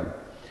era.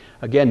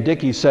 Again,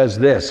 Dickey says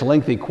this,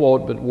 lengthy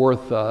quote, but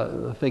worth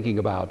thinking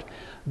about.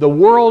 "The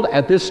world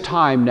at this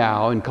time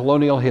now in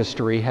colonial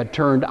history had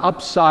turned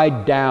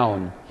upside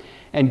down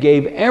and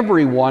gave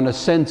everyone a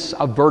sense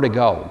of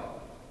vertigo.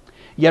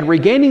 Yet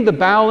regaining the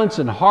balance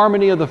and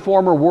harmony of the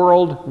former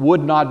world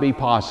would not be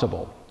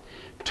possible.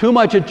 Too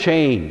much had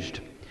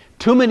changed.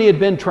 Too many had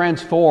been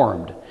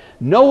transformed.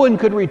 No one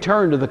could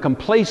return to the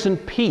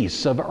complacent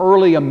peace of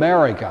early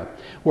America,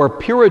 where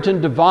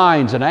Puritan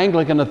divines and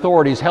Anglican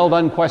authorities held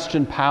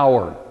unquestioned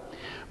power.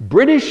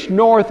 British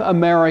North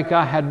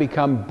America had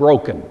become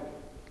broken,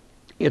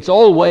 its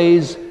old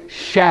ways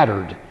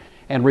shattered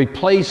and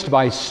replaced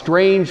by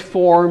strange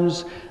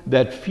forms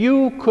that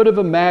few could have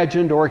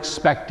imagined or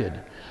expected.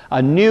 A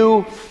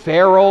new,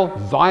 feral,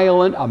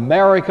 violent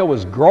America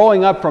was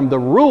growing up from the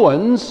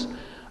ruins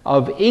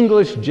of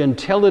English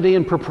gentility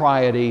and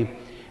propriety,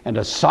 and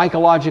a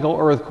psychological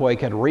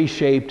earthquake had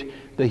reshaped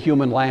the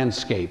human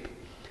landscape."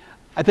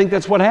 I think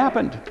that's what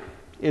happened.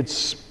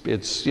 It's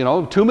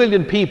 2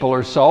 million people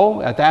or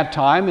so at that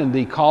time in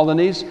the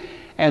colonies,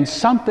 and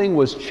something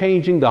was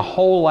changing the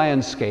whole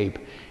landscape,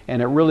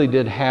 and it really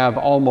did have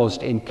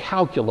almost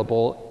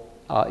incalculable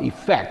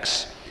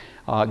effects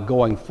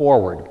going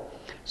forward.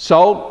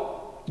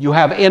 So you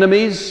have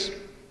enemies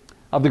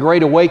of the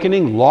Great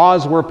Awakening.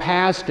 Laws were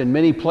passed in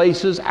many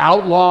places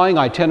outlawing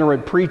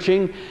itinerant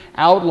preaching,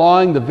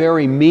 outlawing the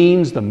very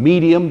means, the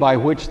medium by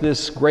which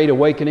this Great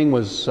Awakening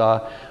was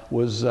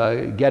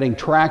getting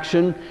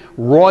traction.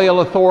 Royal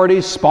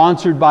authorities,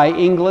 sponsored by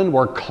England,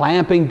 were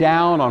clamping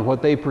down on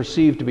what they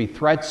perceived to be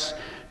threats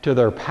to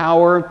their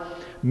power.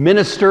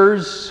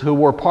 Ministers who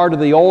were part of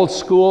the old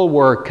school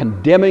were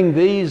condemning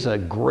these,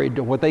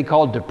 what they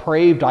called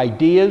depraved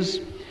ideas.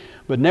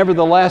 But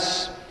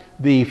nevertheless,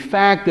 the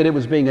fact that it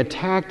was being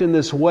attacked in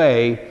this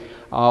way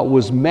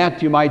was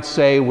met, you might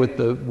say, with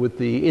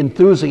the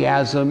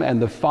enthusiasm and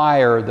the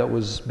fire that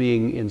was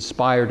being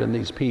inspired in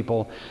these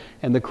people.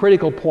 And the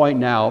critical point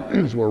now,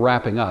 as we're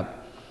wrapping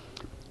up,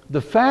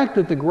 the fact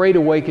that the Great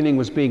Awakening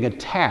was being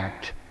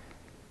attacked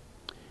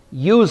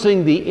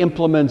using the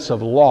implements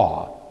of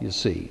law, you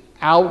see,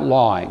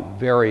 outlawing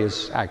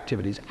various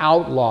activities,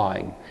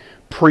 outlawing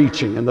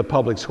preaching in the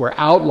public square,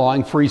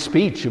 outlawing free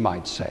speech, you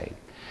might say,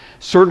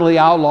 certainly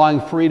outlawing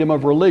freedom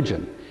of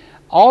religion.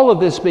 All of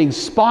this being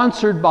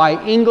sponsored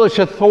by English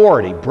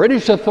authority,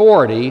 British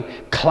authority,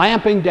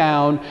 clamping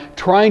down,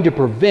 trying to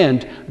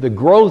prevent the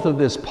growth of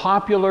this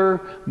popular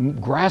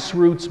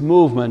grassroots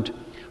movement,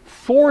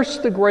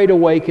 forced the Great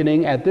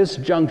Awakening at this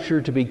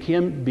juncture to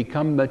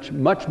become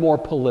much more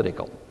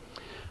political.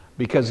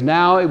 Because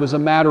now it was a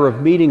matter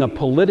of meeting a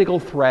political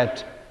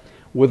threat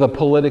with a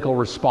political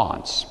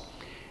response.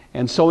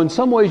 And so in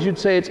some ways you'd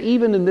say it's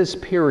even in this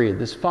period,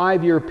 this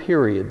 5-year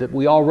period, that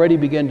we already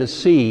begin to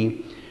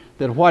see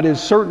that what is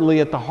certainly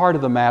at the heart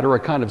of the matter, a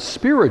kind of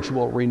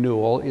spiritual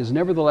renewal, is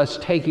nevertheless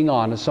taking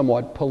on a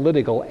somewhat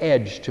political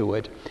edge to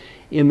it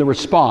in the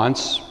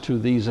response to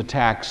these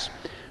attacks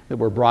that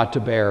were brought to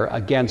bear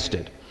against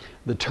it.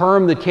 The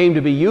term that came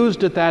to be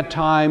used at that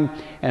time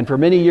and for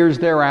many years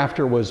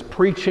thereafter was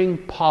preaching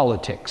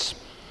politics.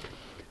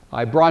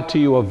 I brought to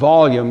you a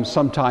volume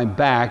sometime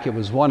back. It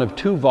was one of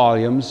 2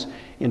 volumes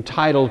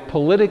entitled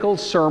Political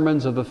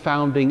Sermons of the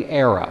Founding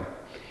Era.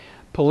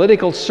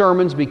 Political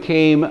sermons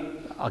became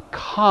a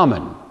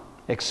common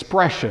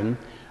expression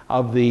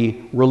of the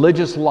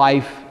religious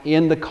life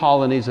in the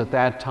colonies at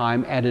that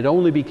time, and it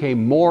only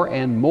became more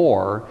and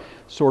more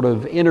sort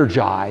of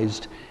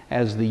energized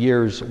as the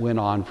years went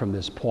on from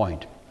this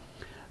point.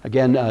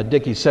 Again,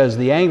 Dickey says,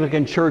 the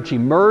Anglican Church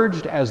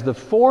emerged as the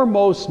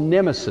foremost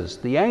nemesis,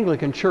 the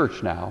Anglican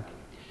Church now,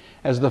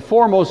 as the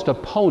foremost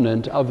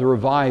opponent of the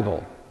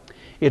revival.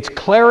 Its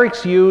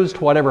clerics used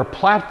whatever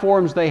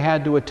platforms they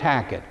had to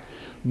attack it.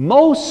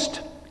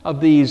 Most of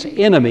these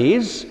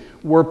enemies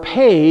were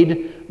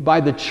paid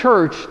by the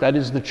church, that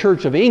is the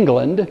Church of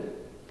England,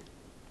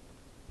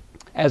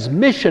 as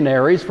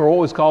missionaries for what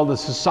was called the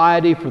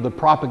Society for the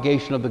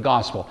Propagation of the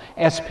Gospel,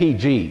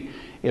 SPG.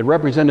 It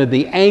represented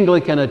the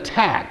Anglican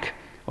attack,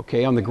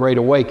 on the Great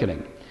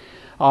Awakening.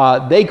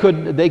 They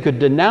could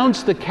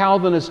denounce the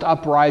Calvinist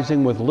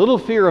uprising with little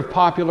fear of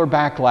popular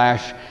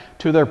backlash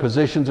to their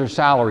positions or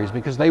salaries,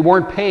 because they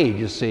weren't paid,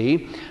 you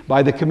see,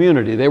 by the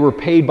community. They were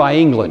paid by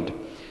England.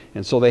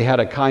 And so they had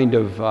a kind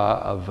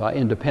of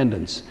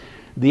independence.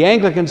 The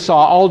Anglicans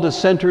saw all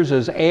dissenters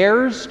as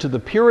heirs to the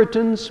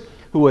Puritans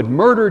who had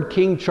murdered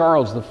King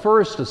Charles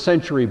I a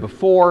century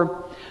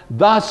before.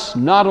 Thus,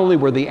 not only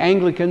were the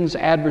Anglicans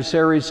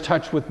adversaries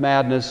touched with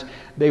madness,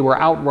 they were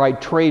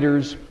outright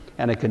traitors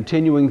and a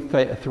continuing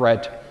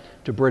threat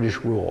to British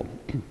rule.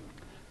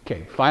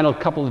 Okay, final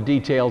couple of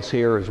details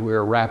here as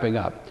we're wrapping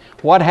up.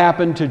 What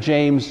happened to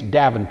James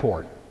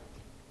Davenport?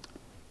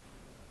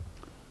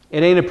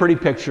 It ain't a pretty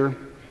picture.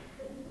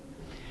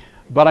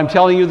 But I'm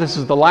telling you, this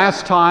is the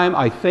last time,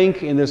 I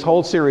think, in this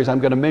whole series I'm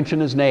going to mention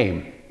his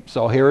name.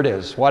 So here it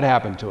is. What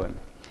happened to him?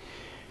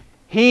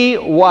 He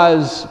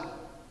was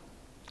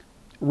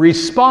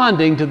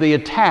responding to the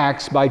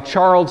attacks by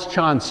Charles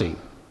Chauncey.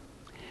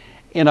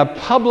 In a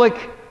public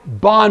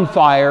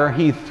bonfire,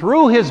 he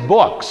threw his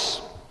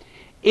books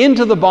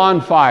into the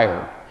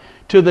bonfire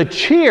to the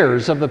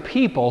cheers of the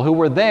people who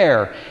were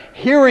there,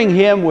 hearing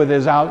him with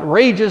his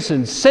outrageous,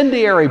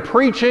 incendiary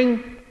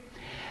preaching.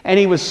 And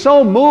he was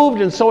so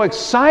moved and so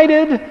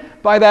excited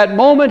by that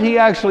moment, he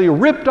actually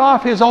ripped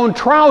off his own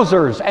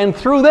trousers and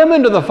threw them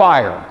into the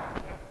fire.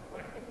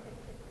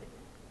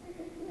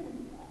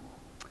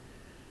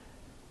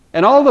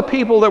 And all the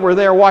people that were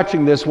there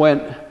watching this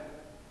went,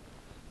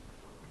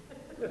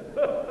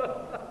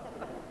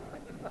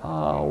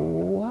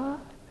 what?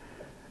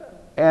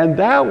 And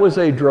that was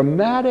a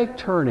dramatic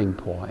turning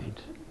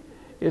point.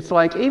 It's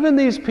like even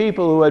these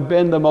people who had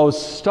been the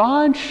most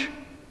staunch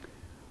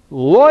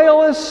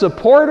loyalist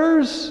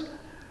supporters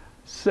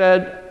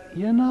said,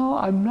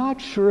 I'm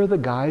not sure the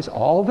guy's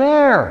all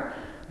there.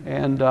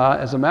 And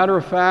as a matter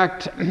of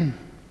fact,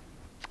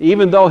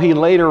 even though he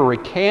later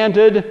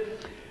recanted,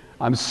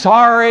 I'm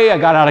sorry, I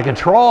got out of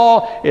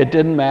control, it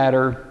didn't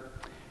matter.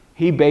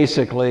 he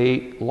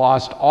basically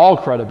lost all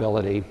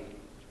credibility.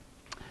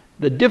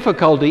 The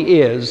difficulty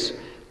is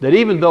that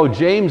even though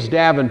James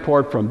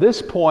Davenport from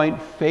this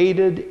point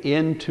faded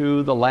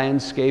into the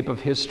landscape of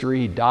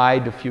history, he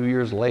died a few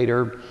years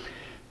later,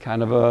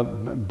 kind of a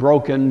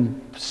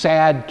broken,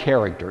 sad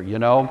character, you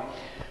know.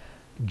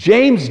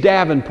 James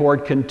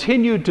Davenport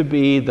continued to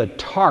be the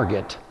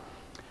target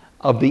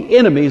of the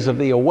enemies of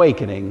the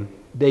awakening.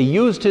 They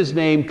used his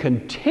name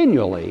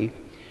continually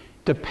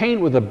to paint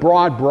with a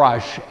broad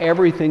brush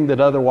everything that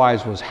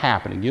otherwise was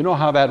happening. You know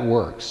how that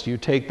works. You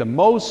take the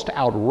most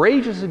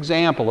outrageous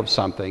example of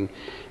something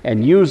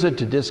and use it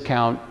to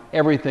discount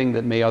everything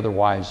that may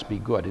otherwise be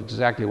good.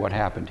 Exactly what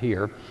happened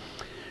here.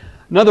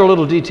 Another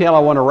little detail I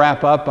want to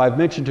wrap up. I've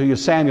mentioned to you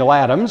Samuel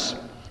Adams.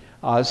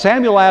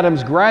 Samuel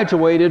Adams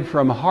graduated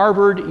from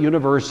Harvard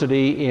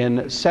University in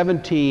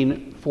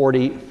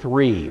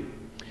 1743.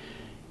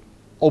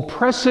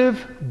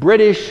 Oppressive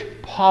British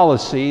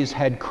policies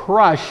had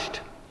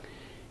crushed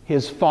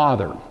his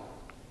father.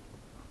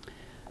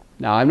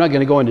 Now, I'm not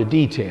going to go into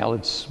detail.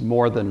 It's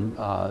more than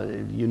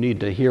you need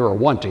to hear or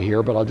want to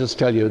hear, but I'll just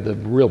tell you the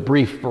real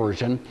brief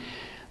version.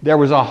 There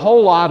was a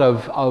whole lot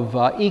of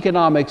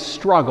economic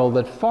struggle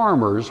that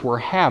farmers were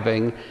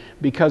having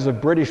because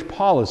of British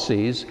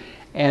policies,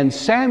 and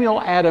Samuel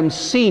Adams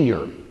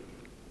Sr.,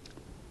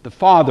 the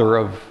father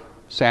of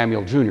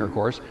Samuel Jr., of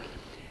course,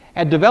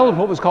 had developed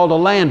what was called a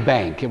land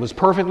bank. It was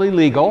perfectly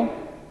legal.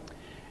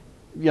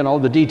 You know,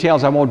 the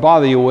details I won't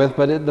bother you with,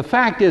 but the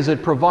fact is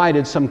it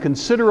provided some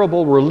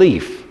considerable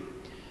relief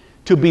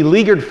to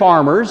beleaguered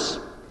farmers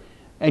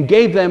and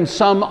gave them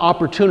some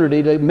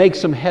opportunity to make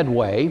some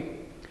headway.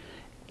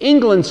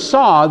 England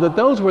saw that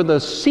those were the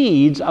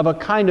seeds of a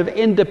kind of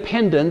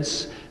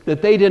independence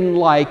that they didn't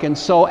like, and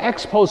so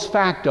ex post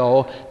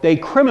facto, they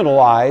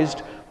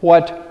criminalized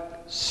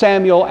what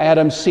Samuel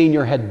Adams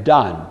Sr. had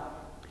done.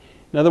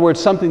 In other words,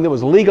 something that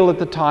was legal at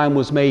the time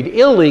was made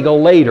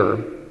illegal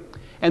later,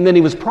 and then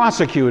he was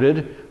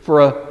prosecuted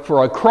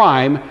for a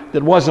crime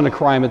that wasn't a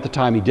crime at the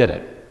time he did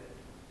it.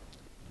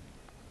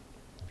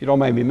 If you don't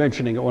mind me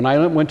mentioning it, when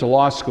I went to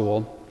law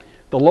school,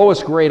 the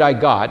lowest grade I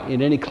got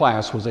in any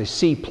class was a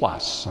C+.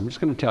 I'm just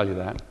going to tell you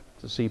that.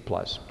 It's a C+.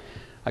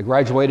 I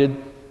graduated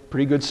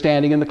pretty good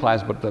standing in the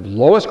class, but the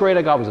lowest grade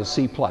I got was a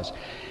C+.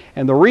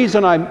 And the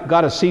reason I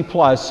got a C+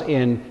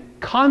 in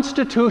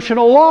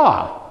constitutional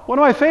law, one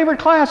of my favorite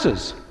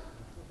classes,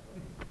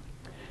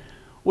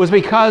 was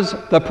because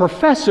the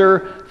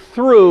professor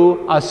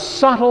threw a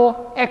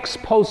subtle ex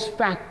post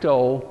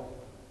facto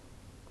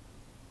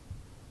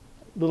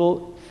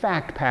little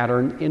fact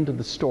pattern into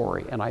the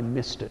story, and I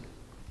missed it.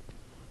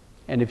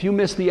 And if you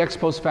miss the ex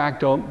post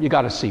facto, you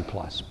got a C+,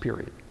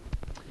 period.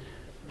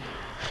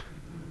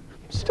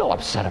 Still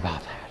upset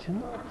about that, you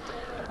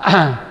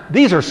know?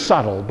 These are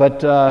subtle,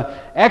 but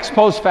ex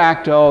post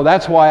facto,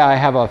 that's why I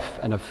have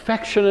an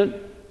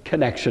affectionate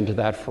connection to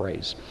that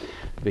phrase,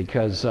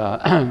 because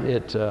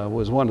it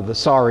was one of the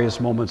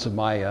sorriest moments of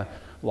my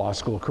law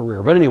school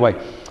career. But anyway,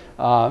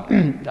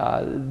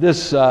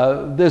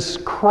 this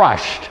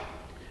crushed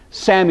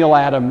Samuel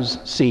Adams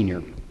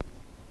Sr.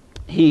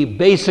 He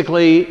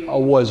basically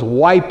was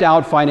wiped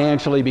out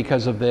financially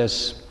because of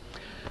this.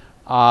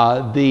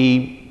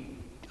 The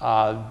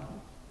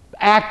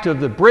act of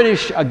the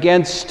British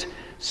against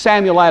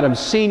Samuel Adams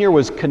Sr.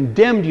 was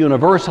condemned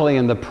universally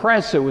in the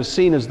press. It was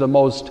seen as the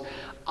most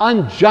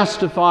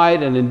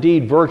unjustified and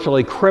indeed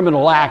virtually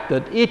criminal act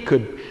that it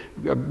could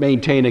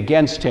maintain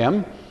against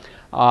him.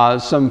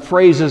 Some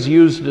phrases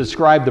used to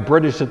describe the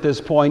British at this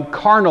point: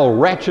 carnal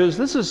wretches.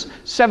 This is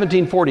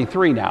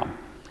 1743 now.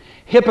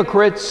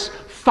 Hypocrites,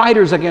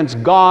 fighters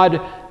against God,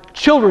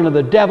 children of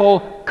the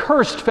devil,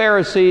 cursed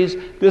Pharisees.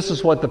 This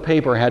is what the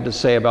paper had to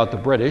say about the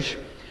British,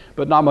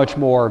 but not much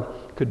more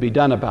could be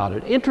done about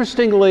it.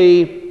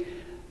 Interestingly,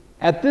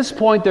 at this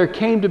point there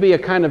came to be a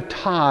kind of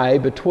tie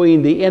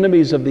between the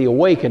enemies of the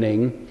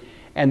awakening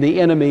and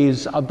the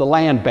enemies of the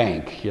land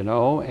bank, you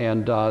know,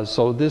 and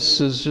so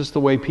this is just the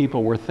way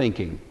people were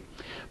thinking.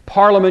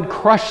 Parliament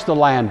crushed the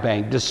land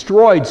bank,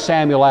 destroyed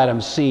Samuel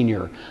Adams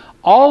Sr.,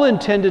 all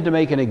intended to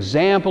make an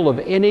example of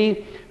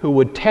any who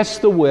would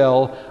test the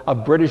will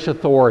of British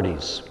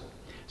authorities.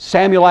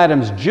 Samuel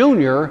Adams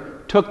Jr.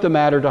 took the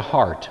matter to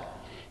heart.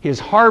 His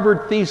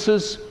Harvard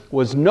thesis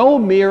was no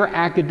mere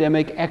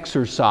academic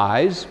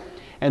exercise,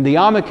 and the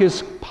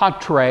amicus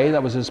patriae,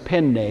 that was his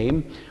pen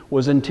name,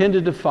 was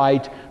intended to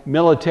fight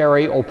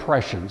military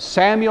oppression.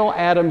 Samuel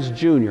Adams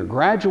Jr.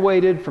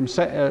 graduated from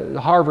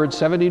Harvard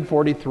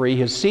 1743.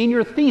 His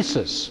senior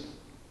thesis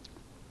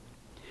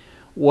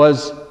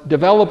was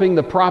developing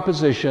the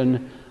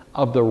proposition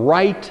of the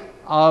right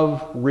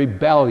of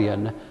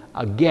rebellion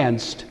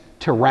against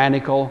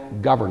tyrannical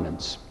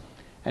governance.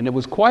 And it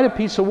was quite a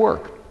piece of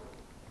work.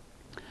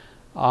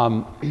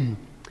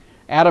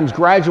 Adams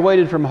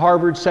graduated from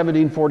Harvard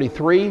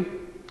 1743.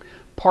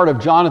 Part of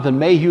Jonathan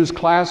Mayhew's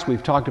class,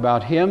 we've talked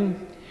about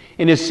him.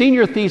 In his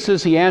senior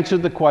thesis, he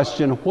answered the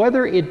question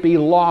whether it be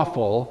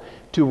lawful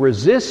to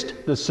resist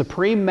the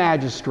supreme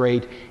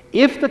magistrate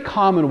if the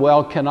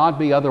commonwealth cannot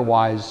be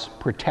otherwise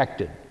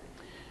protected.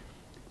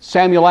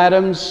 Samuel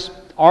Adams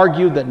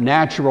argued that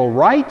natural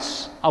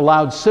rights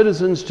allowed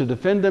citizens to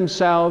defend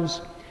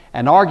themselves,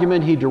 an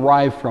argument he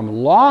derived from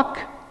Locke,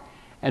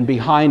 and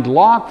behind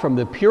Locke from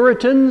the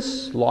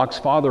Puritans. Locke's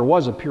father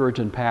was a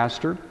Puritan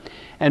pastor,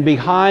 and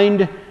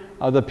behind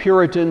the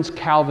Puritans,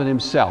 Calvin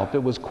himself.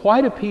 It was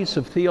quite a piece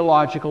of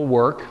theological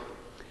work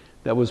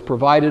that was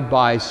provided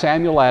by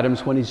Samuel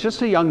Adams when he's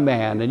just a young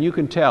man, and you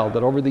can tell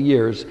that over the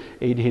years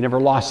he never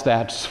lost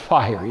that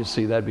fire. You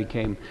see, that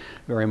became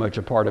very much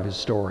a part of his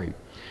story.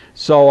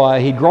 So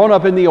he'd grown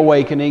up in the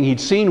Awakening. He'd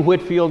seen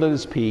Whitefield at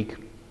his peak.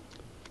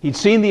 He'd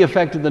seen the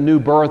effect of the new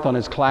birth on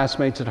his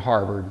classmates at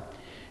Harvard,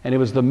 and it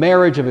was the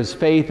marriage of his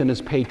faith and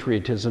his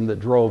patriotism that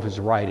drove his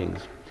writings.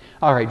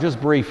 All right, just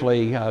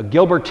briefly,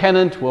 Gilbert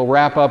Tennant, we'll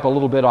wrap up a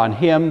little bit on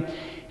him.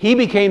 He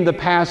became the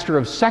pastor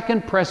of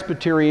Second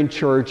Presbyterian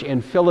Church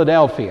in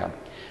Philadelphia.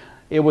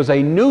 It was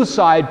a New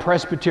Side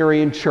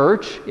Presbyterian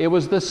church. It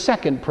was the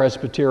Second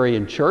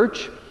Presbyterian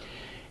Church.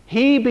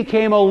 He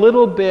became a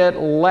little bit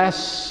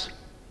less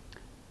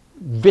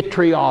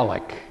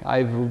vitriolic.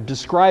 I've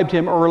described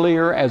him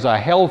earlier as a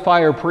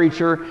hellfire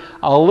preacher,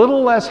 a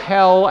little less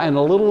hell and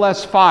a little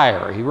less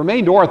fire. He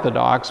remained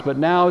orthodox, but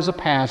now as a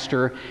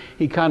pastor,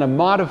 he kind of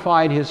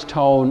modified his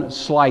tone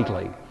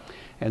slightly.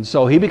 And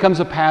so he becomes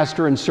a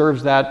pastor and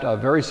serves that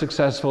very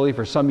successfully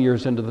for some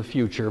years into the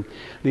future.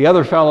 The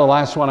other fellow,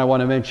 last one I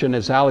want to mention,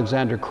 is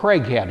Alexander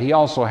Craighead. He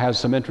also has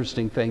some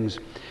interesting things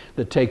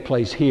that take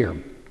place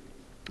here.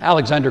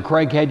 Alexander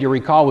Craighead, you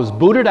recall, was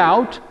booted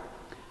out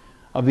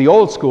of the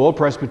old school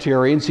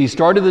Presbyterians. He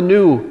started the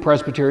new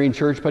Presbyterian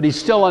church, but he's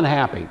still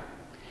unhappy.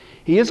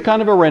 He is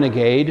kind of a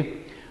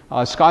renegade.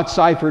 Scott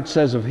Seifert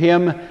says of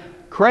him,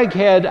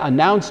 Craighead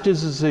announced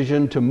his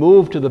decision to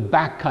move to the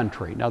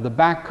backcountry. Now, the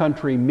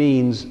backcountry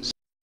means South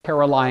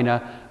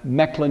Carolina,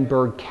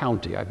 Mecklenburg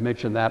County. I've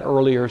mentioned that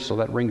earlier, so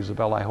that rings a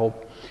bell, I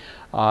hope.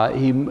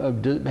 He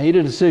made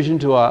a decision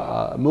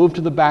to move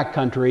to the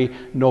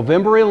backcountry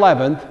November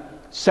 11th,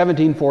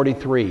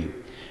 1743.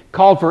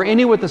 Called for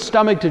any with a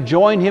stomach to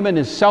join him in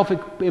his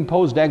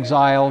self-imposed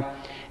exile,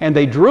 and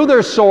they drew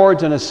their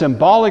swords in a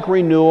symbolic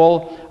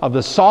renewal of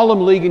the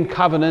Solemn League and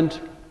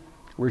Covenant,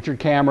 Richard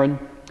Cameron,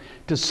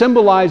 to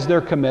symbolize their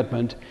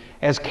commitment,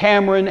 as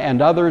Cameron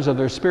and others of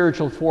their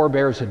spiritual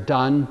forebears had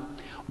done.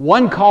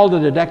 One called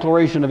it a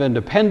declaration of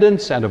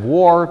independence and of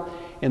war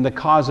in the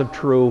cause of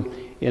true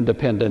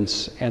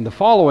independence. And the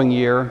following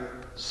year,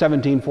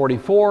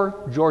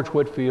 1744, George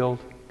Whitefield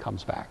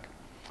comes back.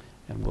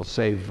 And we'll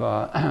save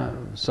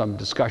some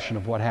discussion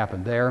of what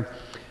happened there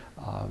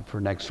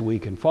for next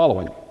week and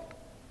following.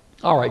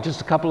 All right, just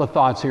a couple of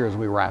thoughts here as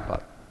we wrap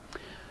up.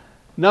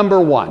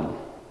 Number one,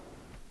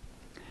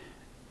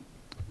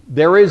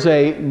 there is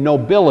a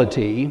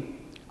nobility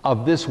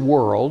of this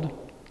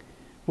world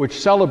which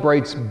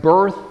celebrates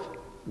birth,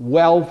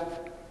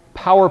 wealth,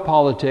 power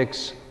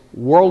politics,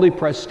 worldly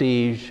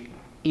prestige,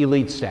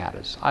 elite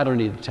status. I don't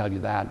need to tell you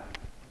that.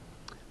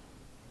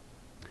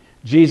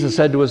 Jesus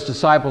said to his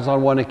disciples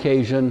on one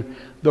occasion,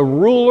 the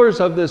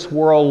rulers of this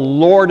world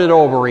lord it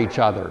over each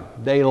other.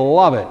 They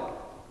love it.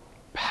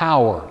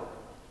 Power.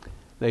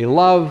 They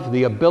love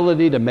the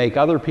ability to make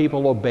other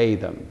people obey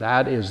them.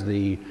 That is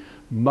the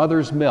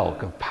mother's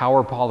milk of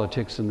power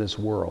politics in this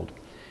world.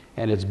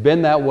 And it's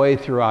been that way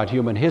throughout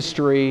human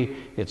history.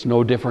 It's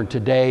no different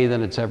today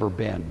than it's ever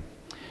been.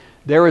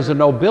 There is a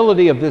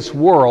nobility of this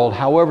world.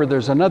 However,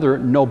 there's another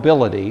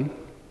nobility.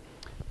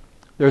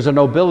 There's a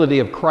nobility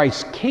of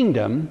Christ's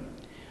kingdom,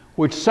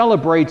 which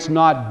celebrates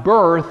not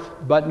birth,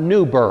 but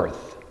new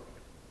birth.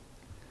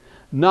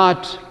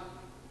 Not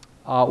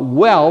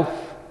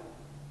wealth,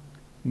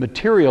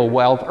 material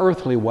wealth,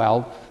 earthly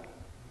wealth,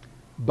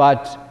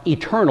 but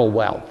eternal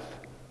wealth.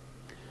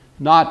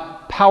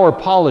 Not power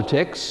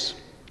politics,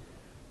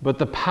 but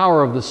the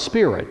power of the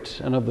Spirit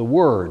and of the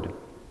Word.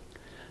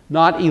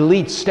 Not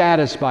elite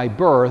status by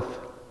birth,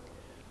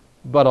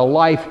 but a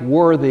life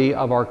worthy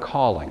of our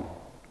calling.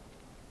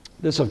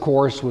 This, of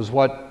course, was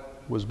what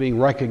was being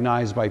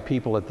recognized by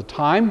people at the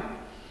time.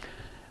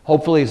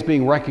 Hopefully it's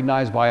being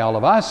recognized by all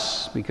of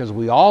us, because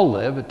we all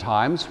live at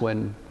times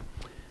when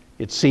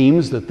it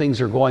seems that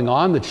things are going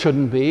on that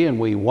shouldn't be, and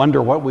we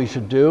wonder what we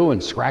should do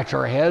and scratch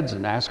our heads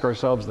and ask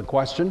ourselves the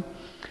question,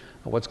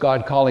 what's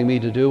God calling me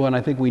to do? And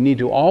I think we need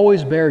to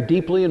always bear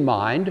deeply in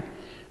mind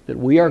that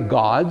we are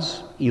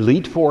God's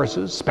elite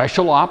forces,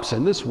 special ops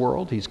in this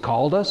world. He's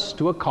called us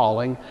to a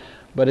calling,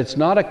 but it's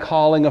not a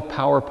calling of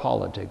power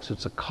politics.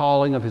 It's a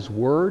calling of His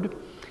Word.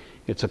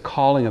 It's a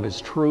calling of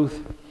His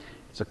truth.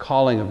 It's a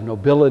calling of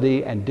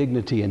nobility and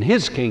dignity in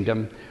His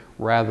kingdom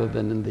rather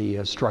than in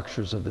the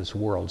structures of this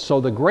world. So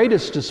the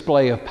greatest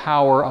display of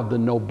power of the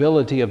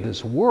nobility of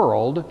this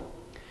world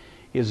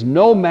is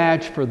no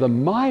match for the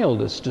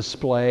mildest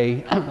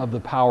display of the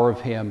power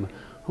of Him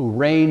who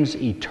reigns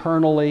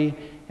eternally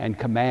and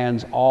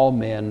commands all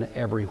men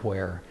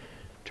everywhere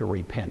to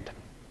repent.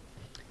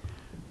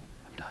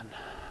 I'm done.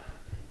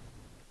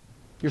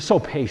 You're so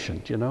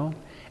patient, you know?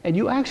 And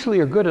you actually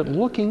are good at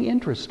looking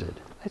interested.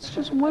 It's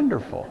just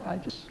wonderful.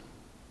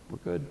 We're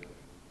good.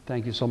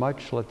 Thank you so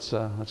much. Let's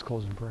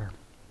close in prayer.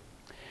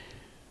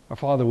 Our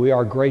Father, we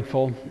are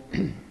grateful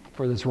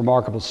for this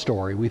remarkable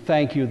story. We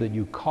thank you that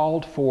you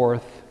called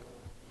forth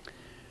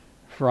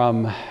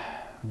from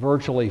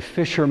virtually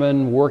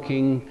fishermen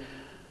working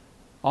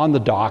on the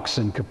docks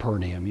in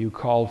Capernaum. You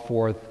called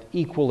forth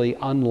equally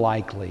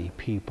unlikely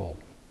people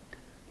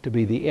to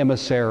be the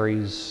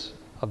emissaries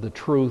of the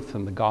truth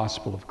and the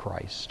gospel of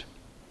Christ.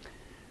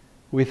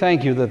 We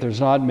thank you that there's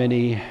not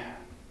many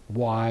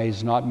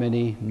wise, not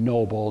many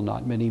noble,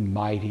 not many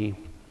mighty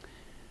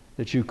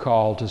that you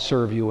call to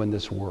serve you in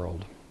this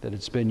world, that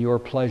it's been your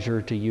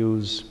pleasure to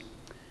use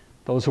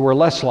those who are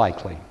less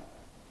likely,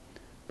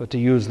 but to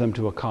use them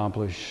to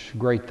accomplish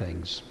great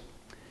things.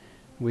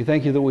 We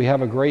thank you that we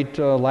have a great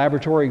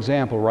laboratory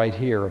example right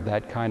here of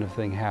that kind of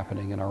thing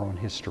happening in our own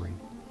history.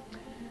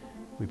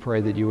 We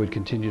pray that you would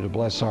continue to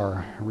bless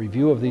our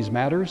review of these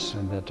matters,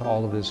 and that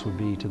all of this would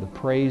be to the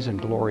praise and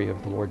glory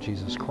of the Lord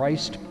Jesus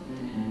Christ,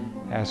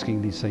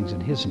 asking these things in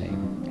his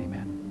name.